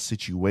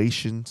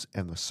situations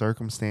and the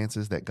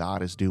circumstances that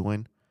God is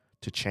doing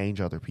to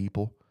change other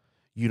people.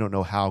 You don't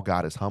know how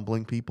God is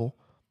humbling people.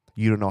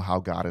 You don't know how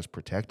God is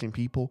protecting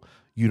people.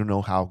 You don't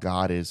know how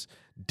God is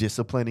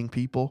disciplining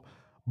people.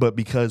 But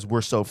because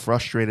we're so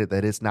frustrated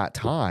that it's not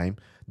time,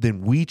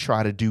 then we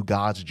try to do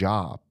God's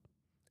job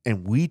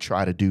and we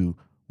try to do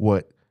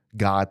what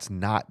God's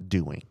not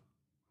doing.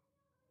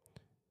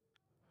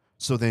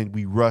 So then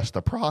we rush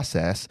the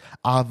process.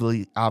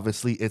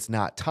 Obviously, it's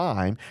not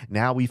time.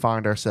 Now we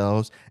find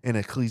ourselves in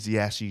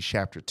Ecclesiastes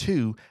chapter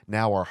 2.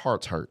 Now our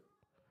hearts hurt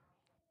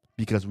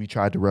because we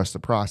tried to rush the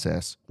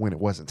process when it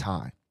wasn't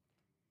time.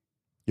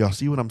 Y'all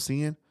see what I'm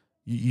seeing?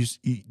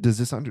 Does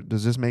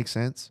this make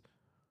sense?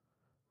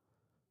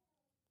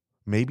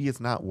 Maybe it's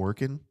not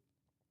working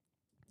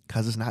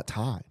because it's not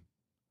time.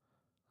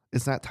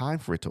 It's not time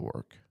for it to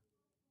work.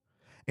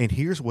 And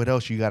here's what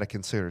else you got to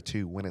consider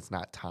too when it's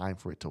not time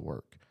for it to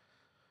work.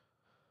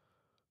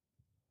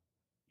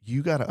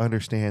 You got to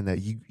understand that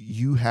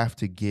you have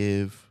to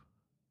give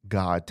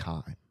God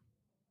time.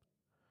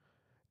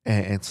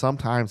 And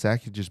sometimes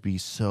that can just be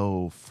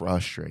so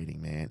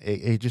frustrating, man.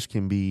 It just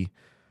can be.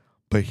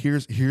 But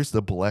here's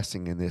the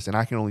blessing in this, and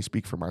I can only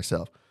speak for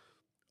myself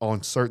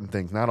on certain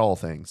things, not all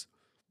things.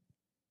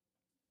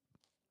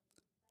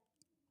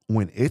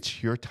 When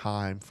it's your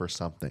time for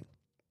something,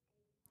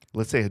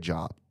 let's say a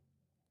job.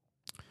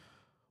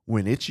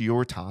 When it's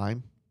your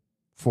time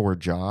for a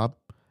job,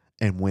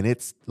 and when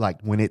it's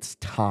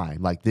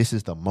time, like this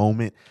is the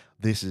moment,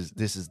 this is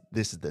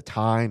the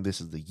time,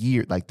 this is the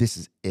year, like this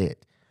is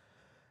it.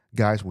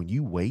 Guys, when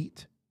you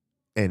wait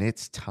and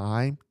it's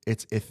time,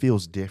 it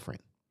feels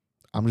different.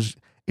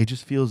 It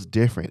just feels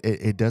different.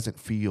 It doesn't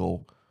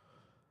feel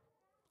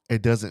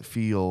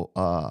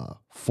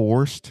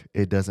forced.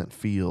 It doesn't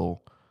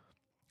feel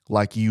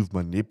like you've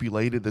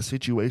manipulated the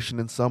situation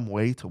in some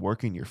way to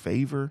work in your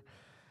favor.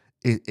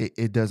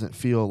 It doesn't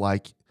feel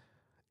like,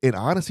 it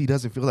honestly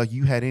doesn't feel like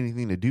you had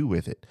anything to do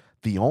with it.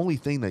 The only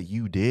thing that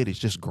you did is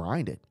just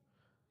grind it.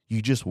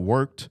 You just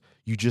worked.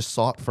 You just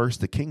sought first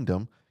the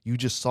kingdom. You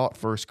just sought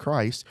first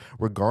Christ.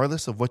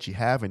 Regardless of what you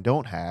have and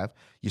don't have,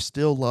 you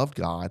still loved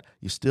God.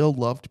 You still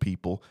loved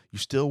people. You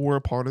still were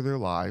a part of their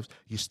lives.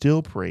 You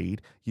still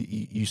prayed.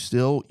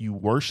 You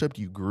worshiped.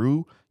 You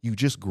grew. You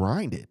just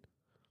grinded.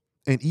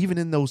 And even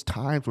in those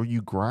times where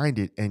you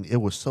grinded and it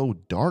was so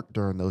dark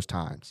during those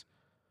times,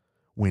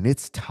 when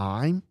it's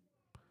time,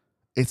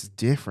 it's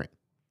different.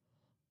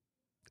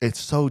 It's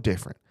so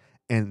different.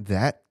 And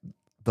that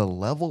the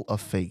level of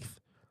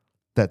faith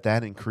that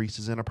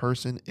increases in a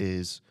person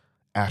is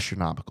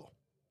astronomical.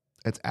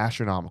 It's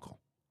astronomical.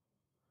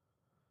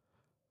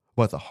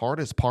 But the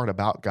hardest part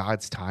about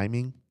God's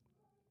timing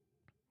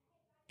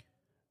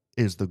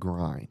is the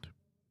grind,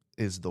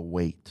 is the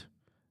wait,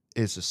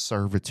 is the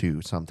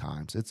servitude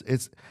sometimes.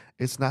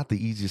 It's not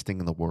the easiest thing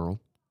in the world.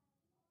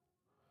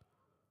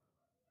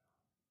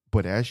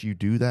 But as you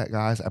do that,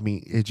 guys, I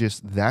mean,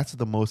 that's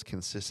the most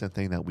consistent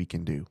thing that we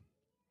can do.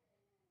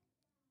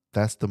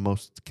 That's the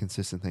most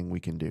consistent thing we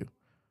can do.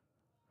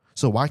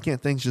 So why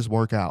can't things just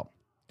work out?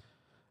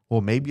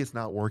 Well, maybe it's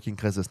not working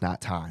because it's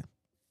not time.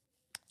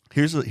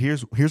 Here's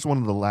one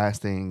of the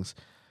last things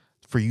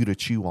for you to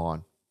chew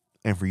on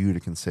and for you to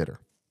consider.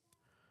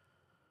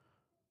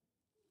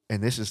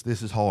 And this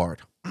is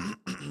hard.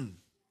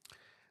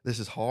 This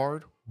is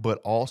hard, but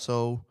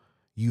also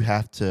you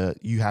have to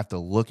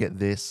look at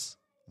this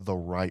the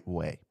right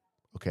way.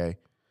 Okay?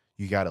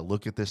 You got to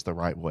look at this the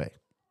right way.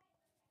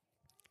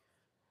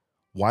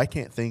 Why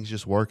can't things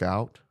just work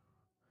out?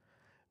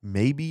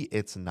 Maybe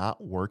it's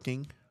not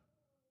working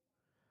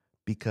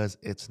because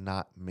it's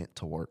not meant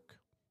to work.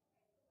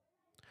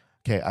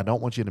 Okay, I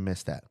don't want you to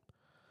miss that.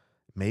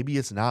 Maybe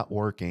it's not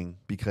working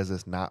because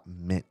it's not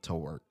meant to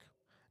work.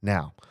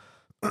 Now,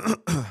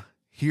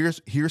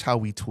 here's how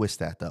we twist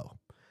that though.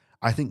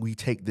 I think we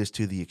take this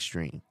to the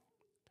extreme.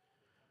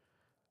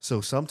 So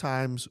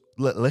sometimes,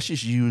 let's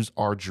just use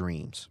our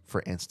dreams,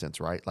 for instance,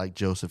 right? Like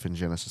Joseph in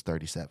Genesis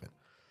 37.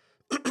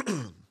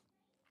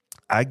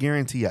 I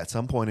guarantee at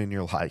some point in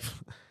your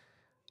life,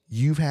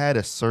 you've had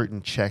a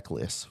certain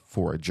checklist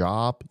for a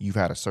job. You've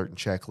had a certain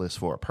checklist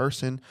for a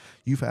person.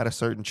 You've had a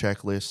certain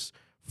checklist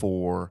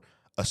for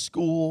a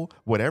school,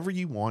 whatever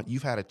you want.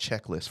 You've had a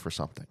checklist for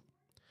something.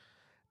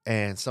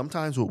 And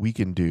sometimes what we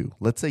can do,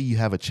 let's say you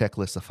have a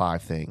checklist of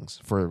 5 things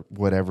for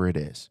whatever it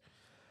is.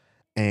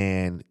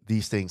 And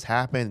these things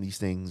happen, these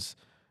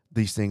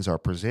things are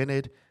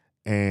presented,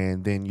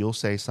 and then you'll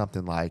say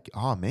something like,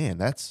 "Oh man,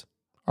 that's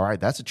all right,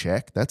 that's a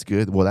check. That's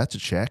good. Well, that's a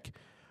check.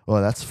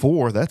 Well, that's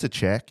 4, that's a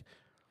check."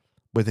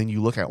 But then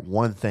you look at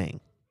one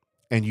thing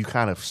and you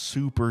kind of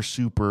super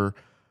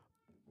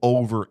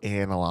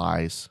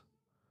overanalyze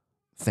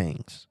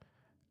things.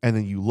 And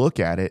then you look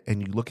at it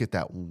and you look at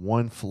that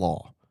one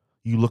flaw.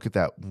 You look at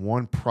that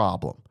one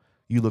problem.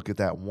 You look at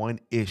that one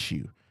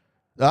issue.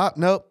 Ah,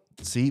 nope.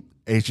 See,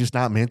 it's just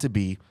not meant to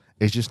be.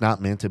 It's just not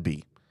meant to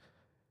be.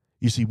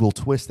 You see, we'll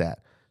twist that.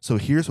 So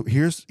here's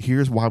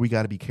why we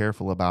got to be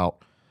careful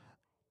about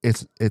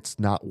it's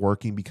not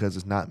working because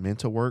it's not meant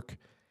to work.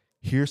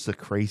 Here's the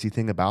crazy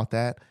thing about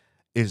that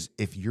is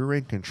if you're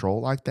in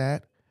control like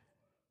that,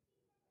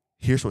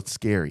 here's what's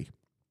scary.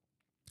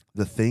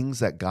 The things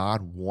that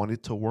God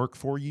wanted to work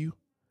for you,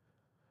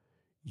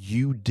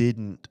 you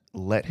didn't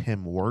let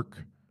him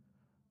work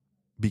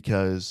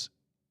because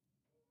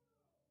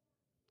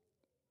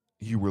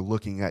you were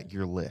looking at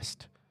your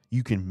list.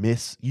 You can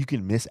miss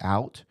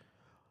out.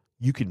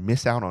 You can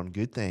miss out on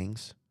good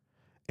things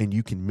and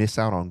you can miss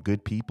out on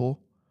good people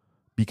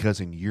because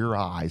in your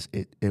eyes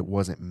it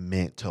wasn't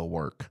meant to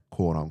work,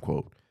 quote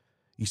unquote.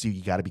 You see,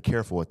 you got to be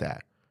careful with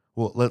that.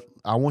 Well,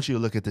 I want you to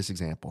look at this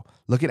example.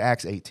 Look at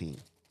Acts 18.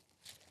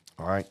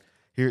 All right.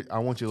 Here, I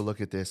want you to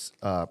look at this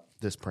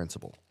this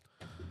principle.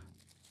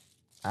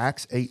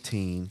 Acts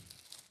 18.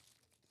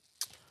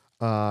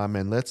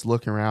 And let's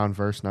look around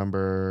verse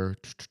number.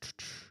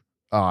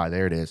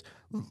 There it is.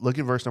 Look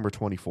at verse number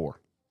 24.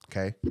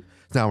 Okay.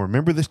 Now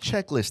remember this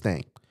checklist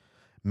thing.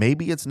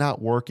 Maybe it's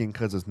not working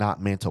because it's not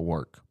meant to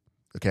work.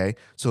 Okay.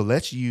 So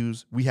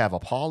we have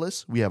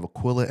Apollos, we have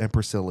Aquila and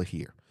Priscilla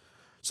here.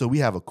 So we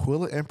have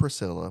Aquila and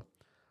Priscilla.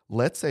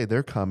 Let's say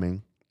they're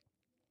coming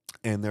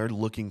and they're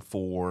looking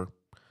for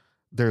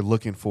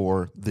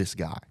this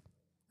guy,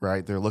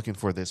 right? They're looking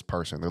for this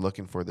person. They're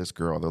looking for this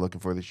girl. They're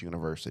looking for this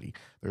university.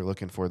 They're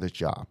looking for this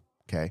job.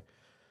 Okay.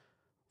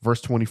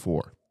 Verse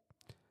 24.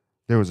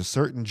 There was a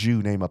certain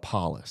Jew named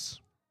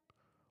Apollos,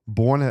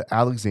 born at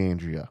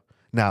Alexandria.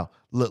 Now,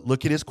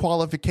 look at his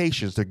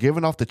qualifications. They're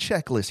giving off the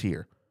checklist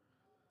here.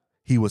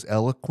 He was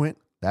eloquent.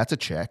 That's a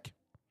check.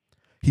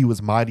 He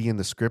was mighty in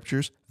the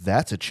scriptures.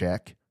 That's a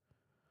check.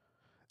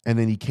 And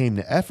then he came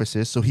to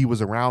Ephesus, so he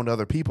was around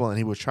other people and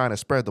he was trying to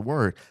spread the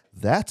word.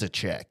 That's a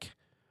check.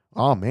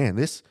 Oh man,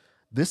 this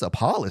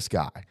Apollos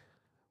guy,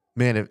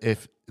 man.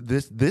 If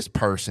this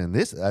person,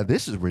 this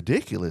is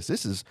ridiculous.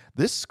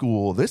 This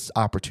school, this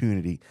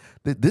opportunity.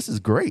 This is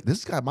great.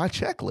 This has got my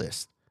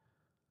checklist.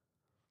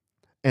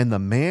 And the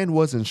man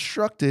was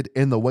instructed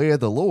in the way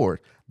of the Lord.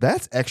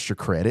 That's extra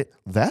credit.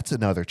 That's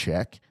another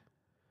check.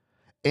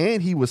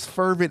 And he was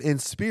fervent in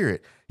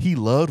spirit. He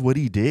loved what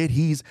he did.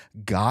 He's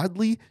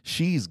godly.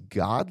 She's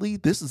godly.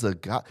 This is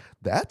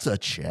that's a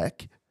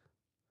check.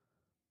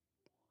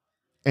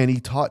 And he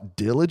taught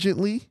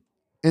diligently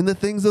in the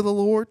things of the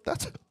Lord.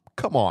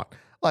 Come on.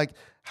 Like,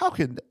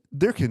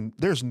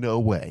 there's no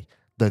way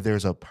that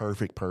there's a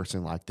perfect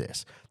person like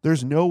this.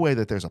 There's no way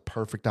that there's a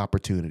perfect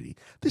opportunity.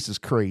 This is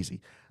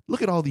crazy.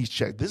 Look at all these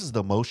checks. This is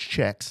the most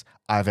checks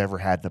I've ever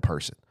had in a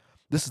person.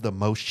 This is the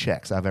most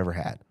checks I've ever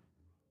had.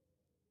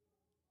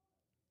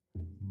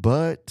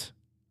 But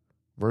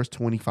verse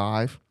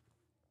 25,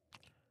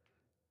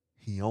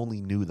 he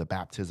only knew the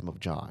baptism of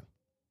John.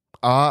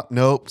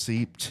 Nope.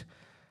 See,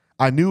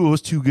 I knew it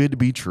was too good to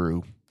be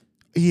true.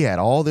 He had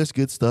all this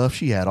good stuff.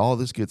 She had all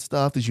this good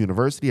stuff. This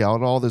university had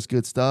all this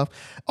good stuff,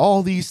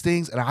 all these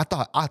things. And I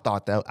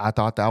thought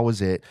that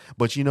was it.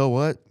 But you know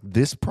what?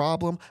 This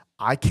problem,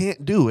 I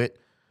can't do it.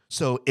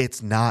 So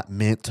it's not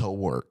meant to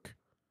work.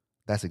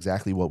 That's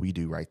exactly what we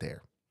do right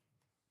there.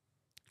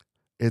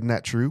 Isn't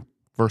that true?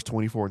 Verse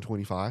 24 and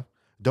 25.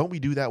 Don't we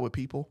do that with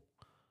people?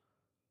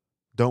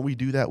 Don't we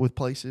do that with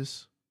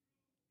places?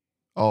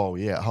 Oh,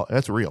 yeah.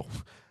 That's real.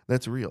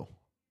 That's real.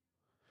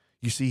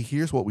 You see,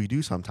 here's what we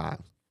do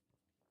sometimes.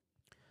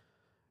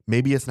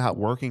 Maybe it's not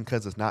working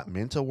because it's not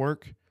meant to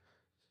work.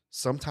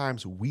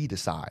 Sometimes we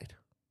decide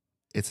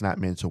it's not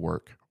meant to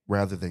work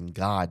rather than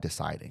God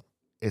deciding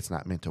it's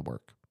not meant to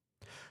work.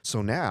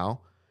 So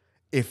now,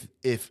 if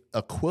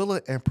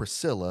Aquila and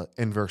Priscilla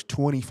in verse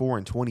 24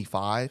 and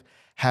 25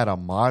 had a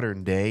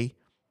modern day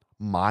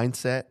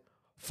mindset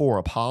for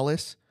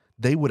Apollos,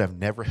 they would have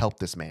never helped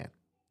this man.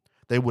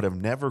 They would have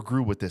never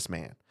grew with this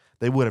man.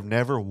 They would have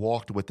never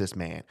walked with this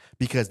man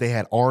because they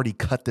had already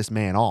cut this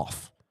man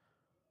off.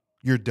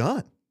 You're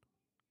done.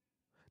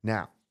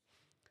 Now,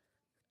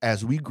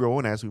 as we grow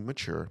and as we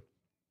mature,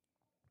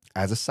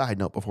 as a side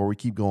note, before we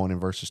keep going in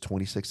verses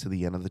 26 to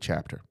the end of the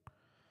chapter,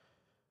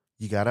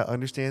 you got to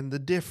understand the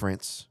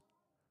difference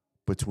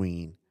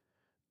between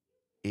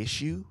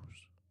issues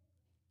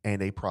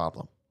and a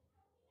problem.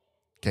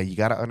 Okay, you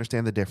got to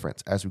understand the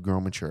difference as we grow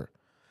and mature.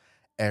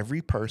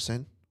 Every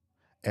person,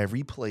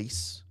 every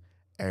place,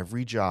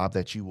 every job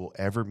that you will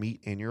ever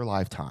meet in your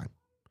lifetime,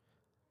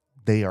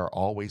 they are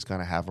always going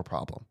to have a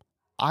problem.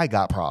 I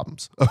got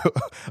problems.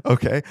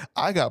 Okay,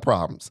 I got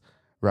problems,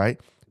 right?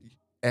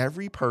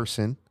 Every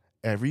person,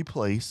 every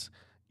place,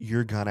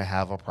 you're going to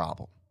have a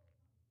problem.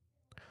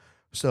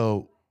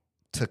 So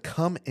to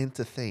come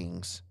into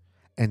things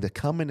and to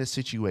come into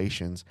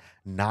situations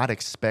not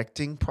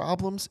expecting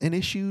problems and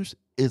issues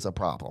is a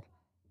problem.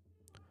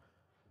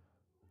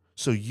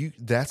 So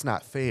that's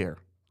not fair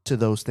to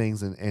those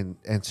things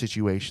and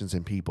situations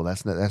and people.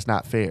 That's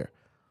not fair.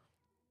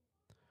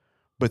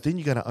 But then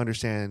you got to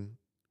understand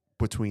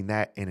between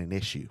that and an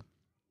issue.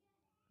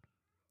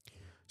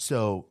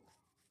 So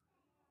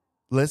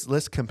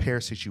let's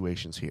compare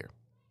situations here.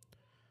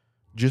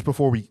 Just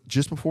before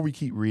we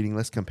keep reading,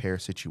 let's compare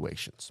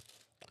situations.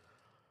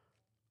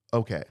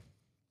 Okay.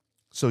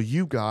 So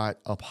you got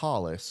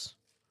Apollos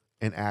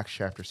in Acts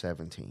chapter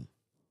 17,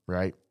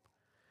 right?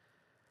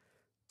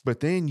 But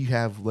then you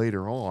have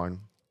later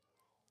on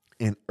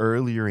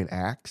earlier in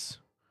Acts,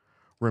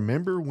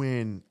 remember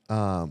when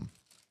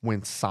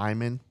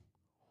Simon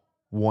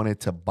wanted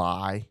to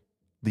buy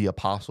the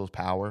apostles'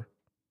 power?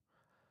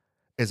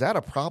 Is that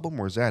a problem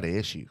or is that an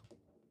issue?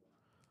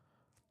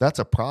 That's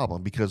a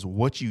problem because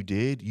what you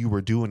did, you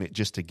were doing it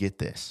just to get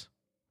this.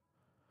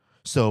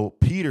 So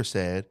Peter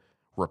said,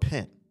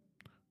 repent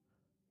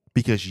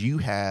because you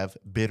have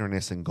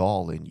bitterness and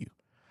gall in you.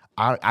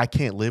 I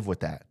can't live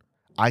with that.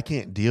 I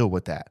can't deal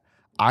with that.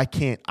 I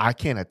can't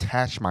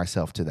attach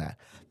myself to that.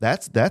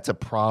 That's a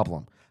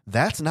problem.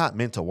 That's not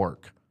meant to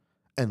work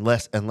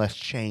unless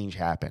change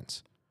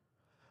happens.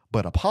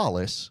 But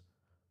Apollos,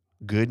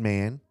 good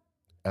man,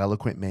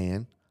 eloquent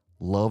man,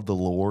 loved the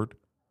Lord.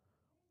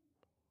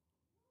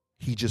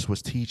 He just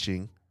was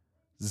teaching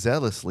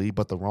zealously,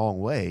 but the wrong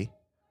way,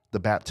 the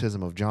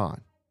baptism of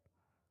John.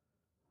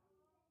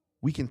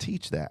 We can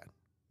teach that.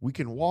 We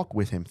can walk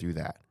with him through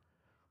that.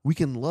 We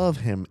can love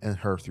him and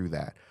her through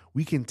that.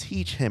 We can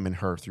teach him and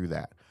her through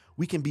that.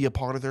 We can be a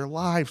part of their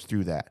lives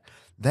through that.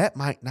 That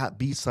might not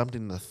be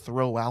something to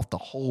throw out the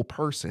whole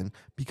person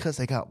because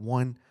they got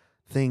one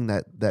thing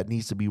that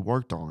needs to be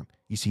worked on.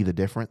 You see the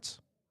difference?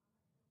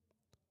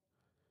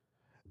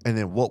 And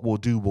then what we'll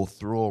do, we'll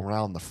throw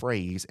around the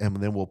phrase and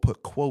then we'll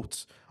put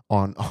quotes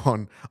on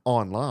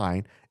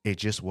online. It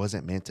just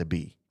wasn't meant to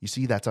be. You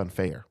see, that's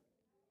unfair.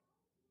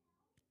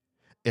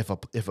 If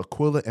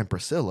Aquila and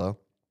Priscilla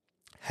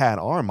had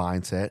our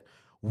mindset,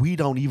 we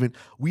don't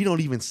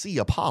even see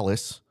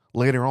Apollos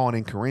later on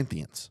in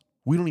Corinthians.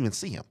 We don't even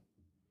see him.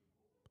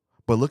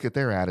 But look at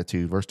their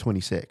attitude, verse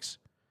 26.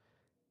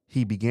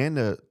 He began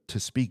to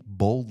speak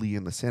boldly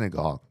in the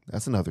synagogue.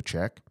 That's another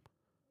check.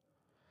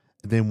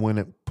 Then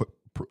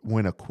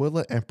when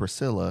Aquila and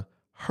Priscilla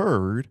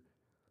heard,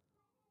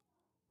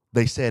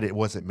 they said it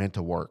wasn't meant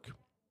to work.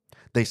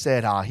 They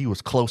said, he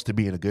was close to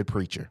being a good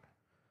preacher.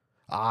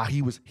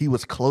 He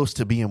was close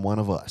to being one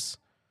of us.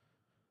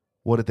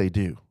 What did they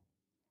do?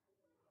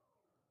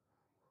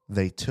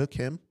 They took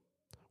him,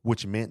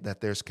 which meant that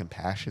there's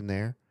compassion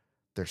there,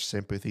 there's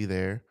sympathy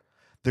there,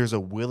 there's a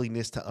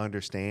willingness to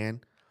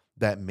understand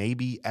that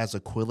maybe as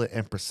Aquila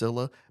and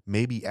Priscilla,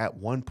 maybe at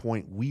one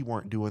point we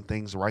weren't doing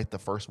things right the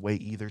first way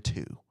either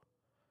too.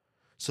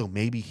 So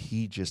maybe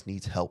he just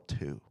needs help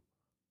too.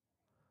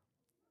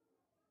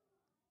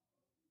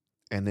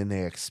 And then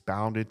they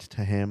expounded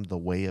to him the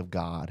way of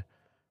God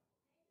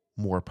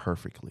more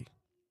perfectly.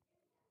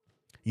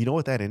 You know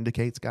what that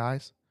indicates,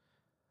 guys?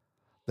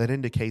 That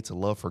indicates a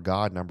love for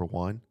God, number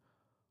one,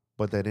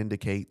 but that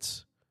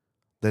indicates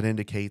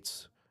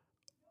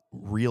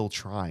real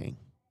trying.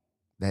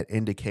 That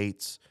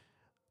indicates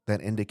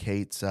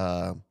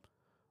a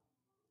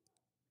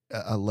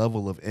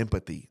level of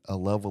empathy, a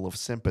level of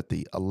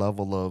sympathy, a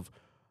level of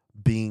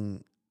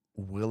being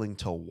willing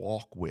to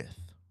walk with.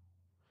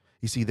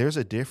 You see, there's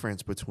a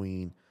difference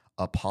between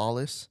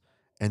Apollos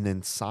and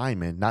then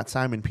Simon, not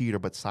Simon Peter,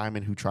 but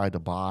Simon who tried to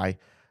buy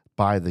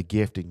the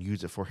gift and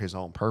use it for his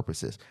own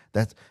purposes.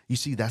 That's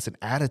an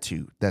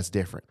attitude that's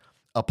different.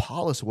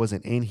 Apollos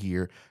wasn't in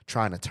here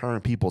trying to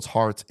turn people's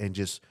hearts and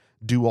just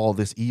do all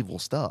this evil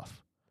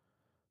stuff.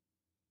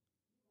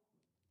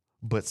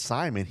 But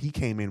Simon, he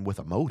came in with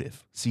a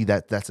motive. See,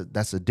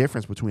 that's a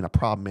difference between a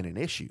problem and an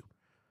issue.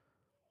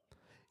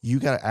 You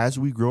got to, as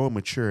we grow and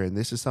mature, and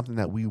this is something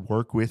that we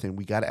work with, and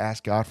we got to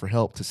ask God for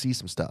help to see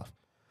some stuff.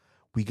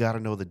 We got to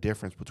know the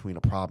difference between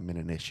a problem and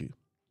an issue.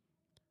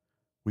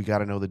 We got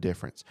to know the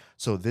difference.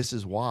 So this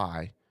is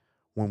why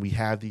when we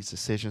have these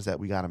decisions that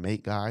we got to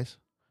make, guys,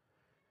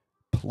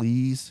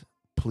 please,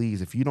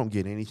 if you don't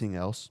get anything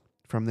else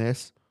from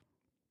this,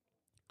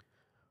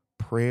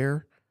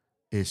 prayer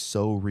is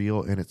so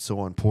real and it's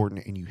so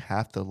important, and you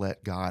have to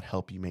let God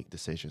help you make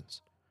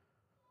decisions.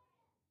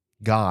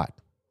 God,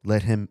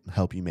 let him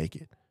help you make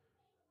it.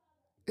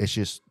 I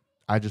just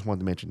wanted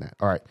to mention that.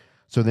 All right.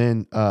 So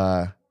then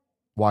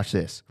watch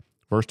this.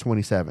 Verse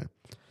 27.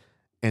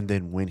 And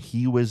then when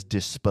he was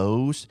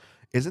disposed,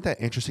 isn't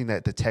that interesting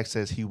that the text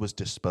says he was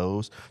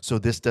disposed? So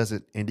this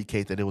doesn't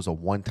indicate that it was a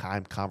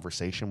one-time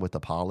conversation with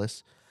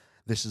Apollos.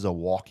 This is a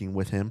walking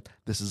with him.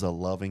 This is a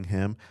loving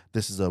him.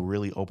 This is a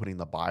really opening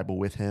the Bible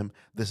with him.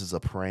 This is a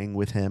praying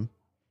with him.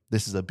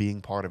 This is a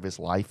being part of his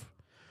life.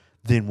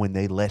 Then when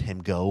they let him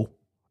go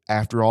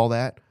after all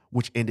that,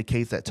 which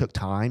indicates that took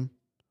time,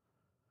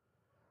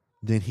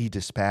 then he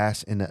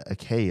dispatched into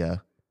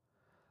Achaia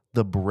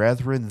the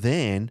brethren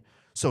then.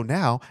 So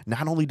now,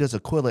 not only does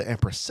Aquila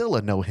and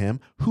Priscilla know him,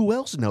 who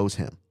else knows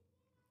him?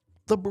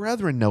 The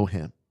brethren know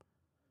him,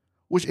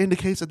 which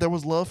indicates that there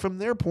was love from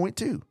their point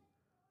too.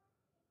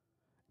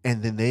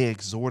 And then they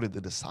exhorted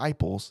the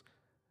disciples,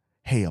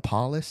 hey,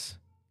 Apollos,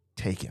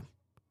 take him.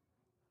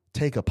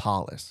 Take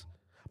Apollos.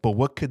 But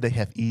what could they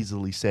have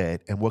easily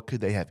said and what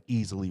could they have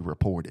easily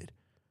reported?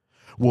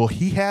 Well,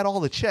 he had all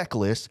the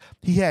checklists.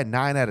 He had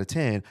 9 out of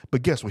 10,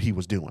 but guess what he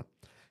was doing?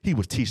 He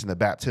was teaching the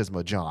baptism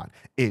of John.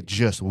 It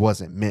just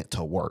wasn't meant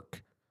to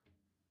work.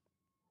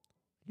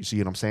 You see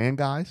what I'm saying,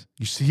 guys?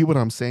 You see what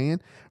I'm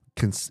saying?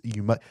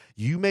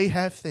 You may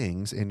have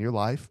things in your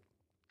life,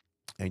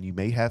 and you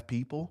may have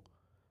people.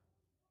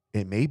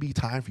 It may be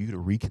time for you to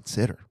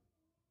reconsider.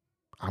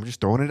 I'm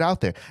just throwing it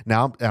out there.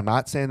 Now, I'm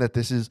not saying that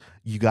this is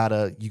you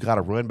gotta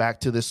run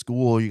back to this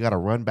school, or you gotta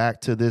run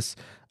back to this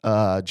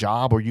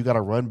job, or you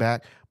gotta run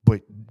back.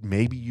 But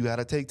maybe you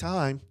gotta take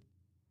time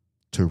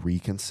to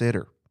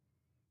reconsider.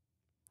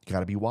 You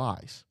gotta be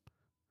wise.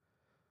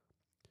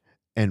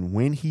 And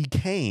when he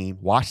came,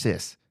 watch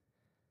this.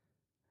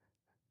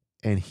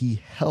 And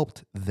he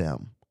helped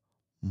them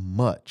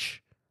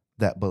much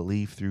that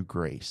believe through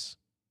grace.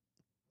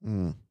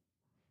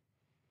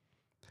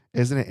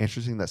 Isn't it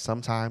interesting that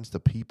sometimes the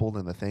people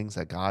and the things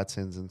that God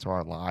sends into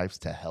our lives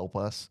to help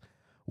us,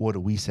 what do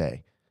we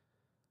say?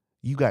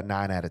 You got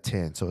 9 out of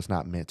 10, so it's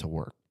not meant to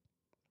work.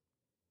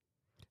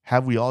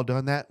 Have we all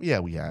done that? Yeah,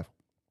 we have.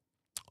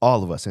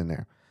 All of us in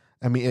there.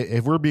 I mean,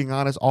 if we're being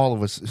honest, all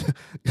of us,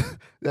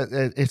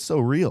 it's so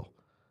real.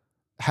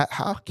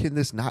 How can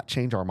this not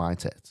change our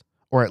mindsets?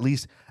 Or at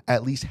least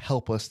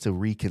help us to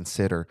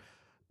reconsider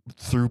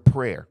through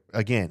prayer.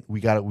 Again, we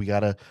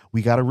gotta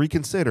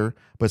reconsider,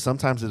 but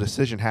sometimes the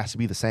decision has to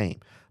be the same.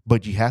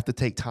 But you have to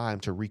take time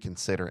to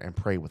reconsider and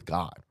pray with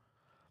God.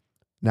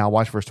 Now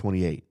watch verse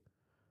 28.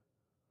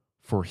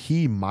 For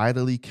he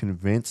mightily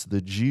convinced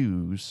the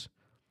Jews,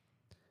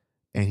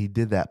 and he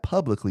did that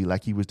publicly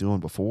like he was doing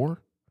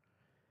before.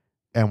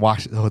 And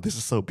watch, this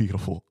is so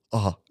beautiful.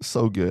 Oh,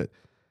 so good.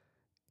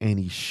 And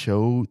he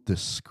showed the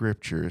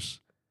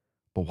scriptures,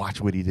 but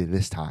watch what he did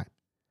this time.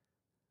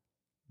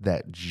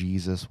 That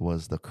Jesus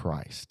was the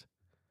Christ.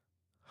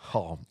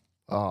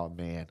 Oh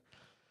man.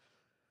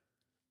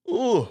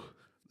 Ooh,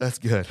 that's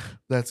good.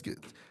 That's good.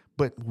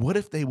 But what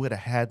if they would have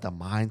had the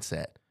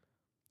mindset?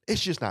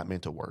 It's just not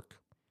meant to work.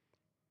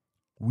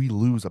 We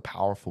lose a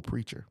powerful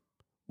preacher.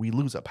 We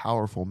lose a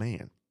powerful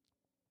man.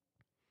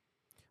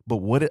 But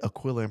what did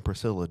Aquila and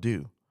Priscilla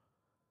do?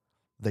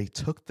 They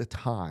took the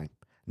time,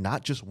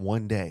 not just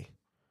one day.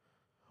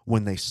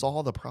 When they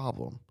saw the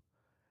problem,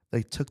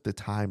 they took the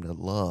time to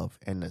love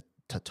and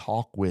to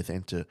talk with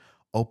and to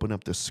open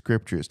up the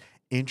scriptures,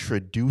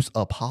 introduce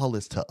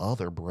Apollos to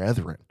other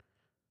brethren.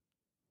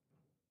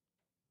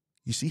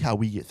 You see how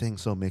we get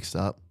things so mixed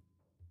up?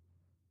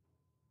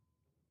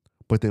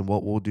 But then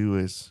what we'll do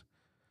is,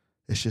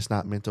 it's just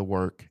not meant to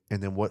work.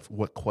 And then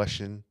what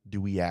question do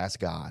we ask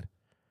God?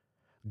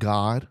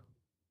 God,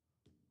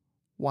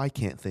 why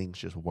can't things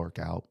just work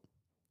out?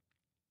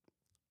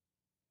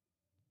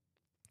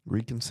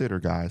 Reconsider,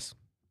 guys.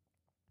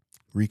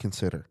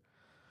 Reconsider.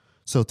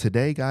 So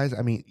today, guys,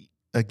 I mean,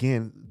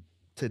 again,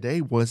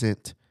 today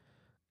wasn't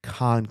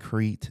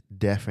concrete,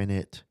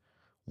 definite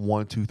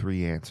 1, 2,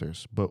 3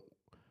 answers, but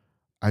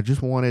I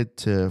just wanted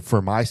to,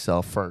 for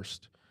myself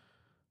first,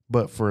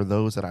 but for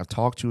those that I've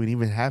talked to and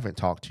even haven't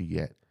talked to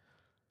yet,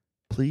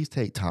 please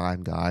take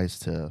time, guys,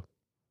 to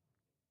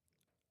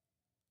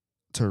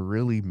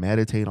really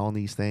meditate on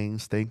these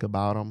things, think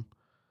about them.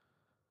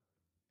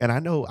 And I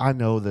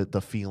know that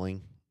the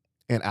feeling,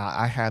 and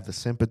I have the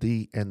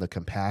sympathy and the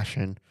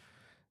compassion.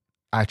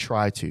 I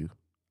try to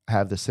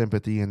have the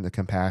sympathy and the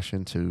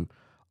compassion to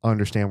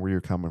understand where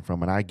you're coming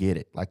from. And I get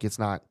it. Like it's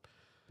not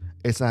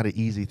an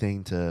easy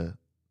thing to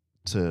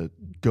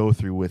go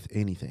through with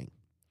anything.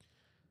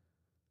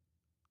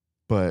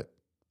 But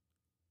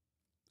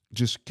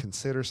just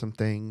consider some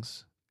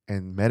things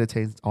and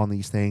meditate on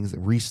these things,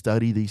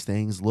 restudy these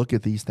things, look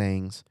at these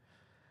things,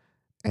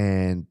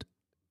 and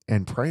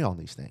pray on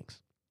these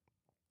things.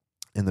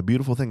 And the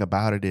beautiful thing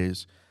about it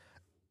is,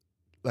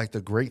 like, the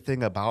great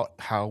thing about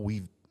how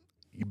we've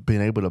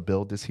been able to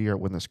build this here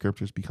when the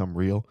scriptures become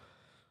real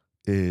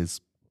is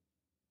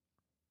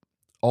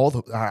all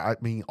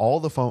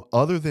the phone,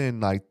 other than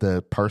like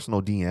the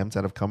personal DMs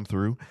that have come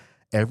through,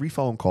 every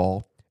phone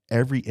call,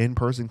 every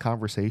in-person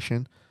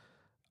conversation,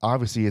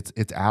 obviously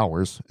it's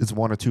hours, it's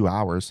 1 or 2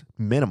 hours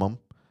minimum.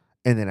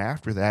 And then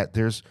after that,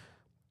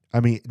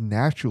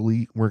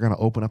 naturally we're going to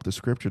open up the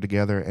scripture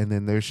together, and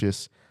then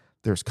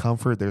there's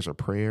comfort, there's a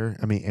prayer.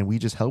 And we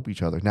just help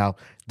each other. Now,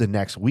 the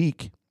next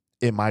week,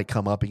 it might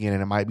come up again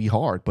and it might be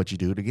hard, but you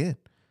do it again.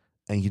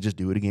 And you just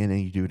do it again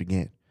and you do it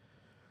again.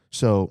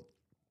 So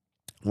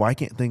why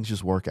can't things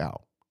just work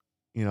out?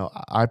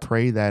 I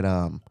pray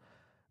that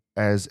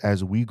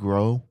as we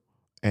grow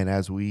and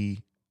as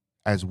we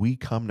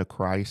come to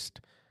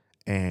Christ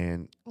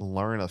and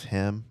learn of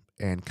him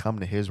and come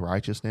to his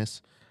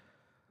righteousness,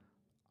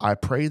 I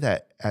pray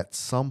that at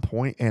some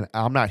point, and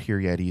I'm not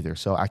here yet either,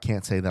 so I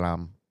can't say that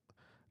I'm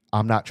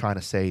not trying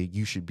to say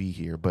you should be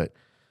here, but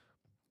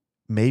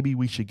maybe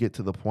we should get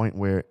to the point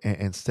where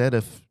instead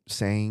of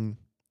saying,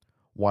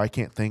 why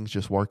can't things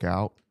just work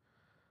out?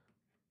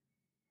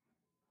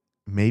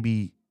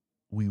 Maybe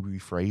we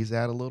rephrase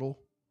that a little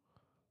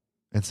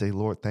and say,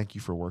 Lord, thank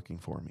you for working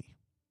for me.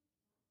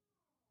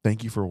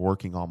 Thank you for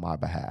working on my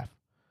behalf.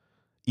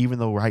 Even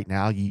though right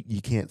now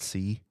you can't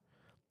see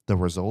the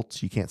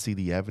results. You can't see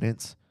the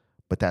evidence,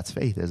 but that's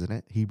faith, isn't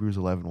it? Hebrews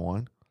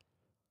 11:1.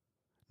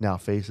 Now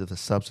faith is the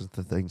substance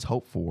of things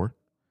hoped for,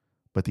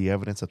 but the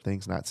evidence of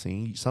things not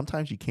seen.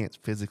 Sometimes you can't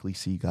physically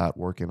see God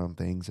working on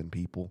things and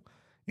people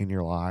in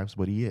your lives,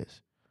 but he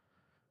is.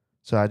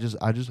 So I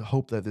just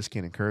hope that this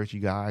can encourage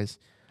you guys.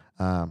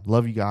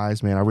 Love you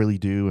guys, man. I really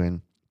do.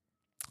 And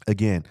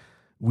again,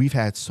 we've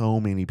had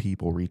so many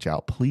people reach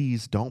out.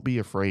 Please don't be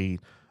afraid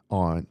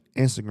on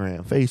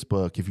Instagram,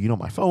 Facebook. If you know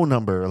my phone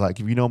number,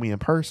 like if you know me in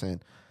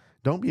person,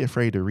 don't be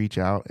afraid to reach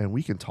out and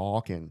we can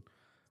talk and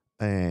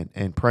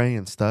pray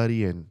and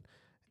study and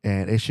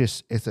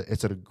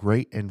it's a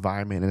great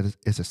environment and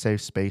it's a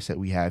safe space that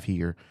we have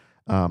here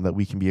that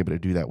we can be able to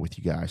do that with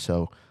you guys.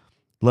 So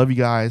love you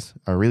guys.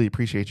 I really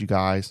appreciate you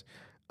guys.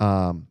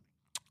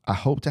 I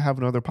hope to have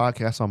another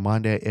podcast on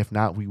Monday. If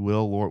not, we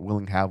will, Lord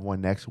willing, have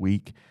one next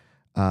week.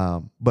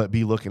 But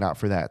be looking out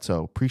for that.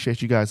 So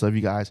appreciate you guys. Love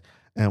you guys.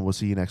 And we'll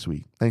see you next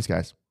week. Thanks,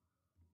 guys.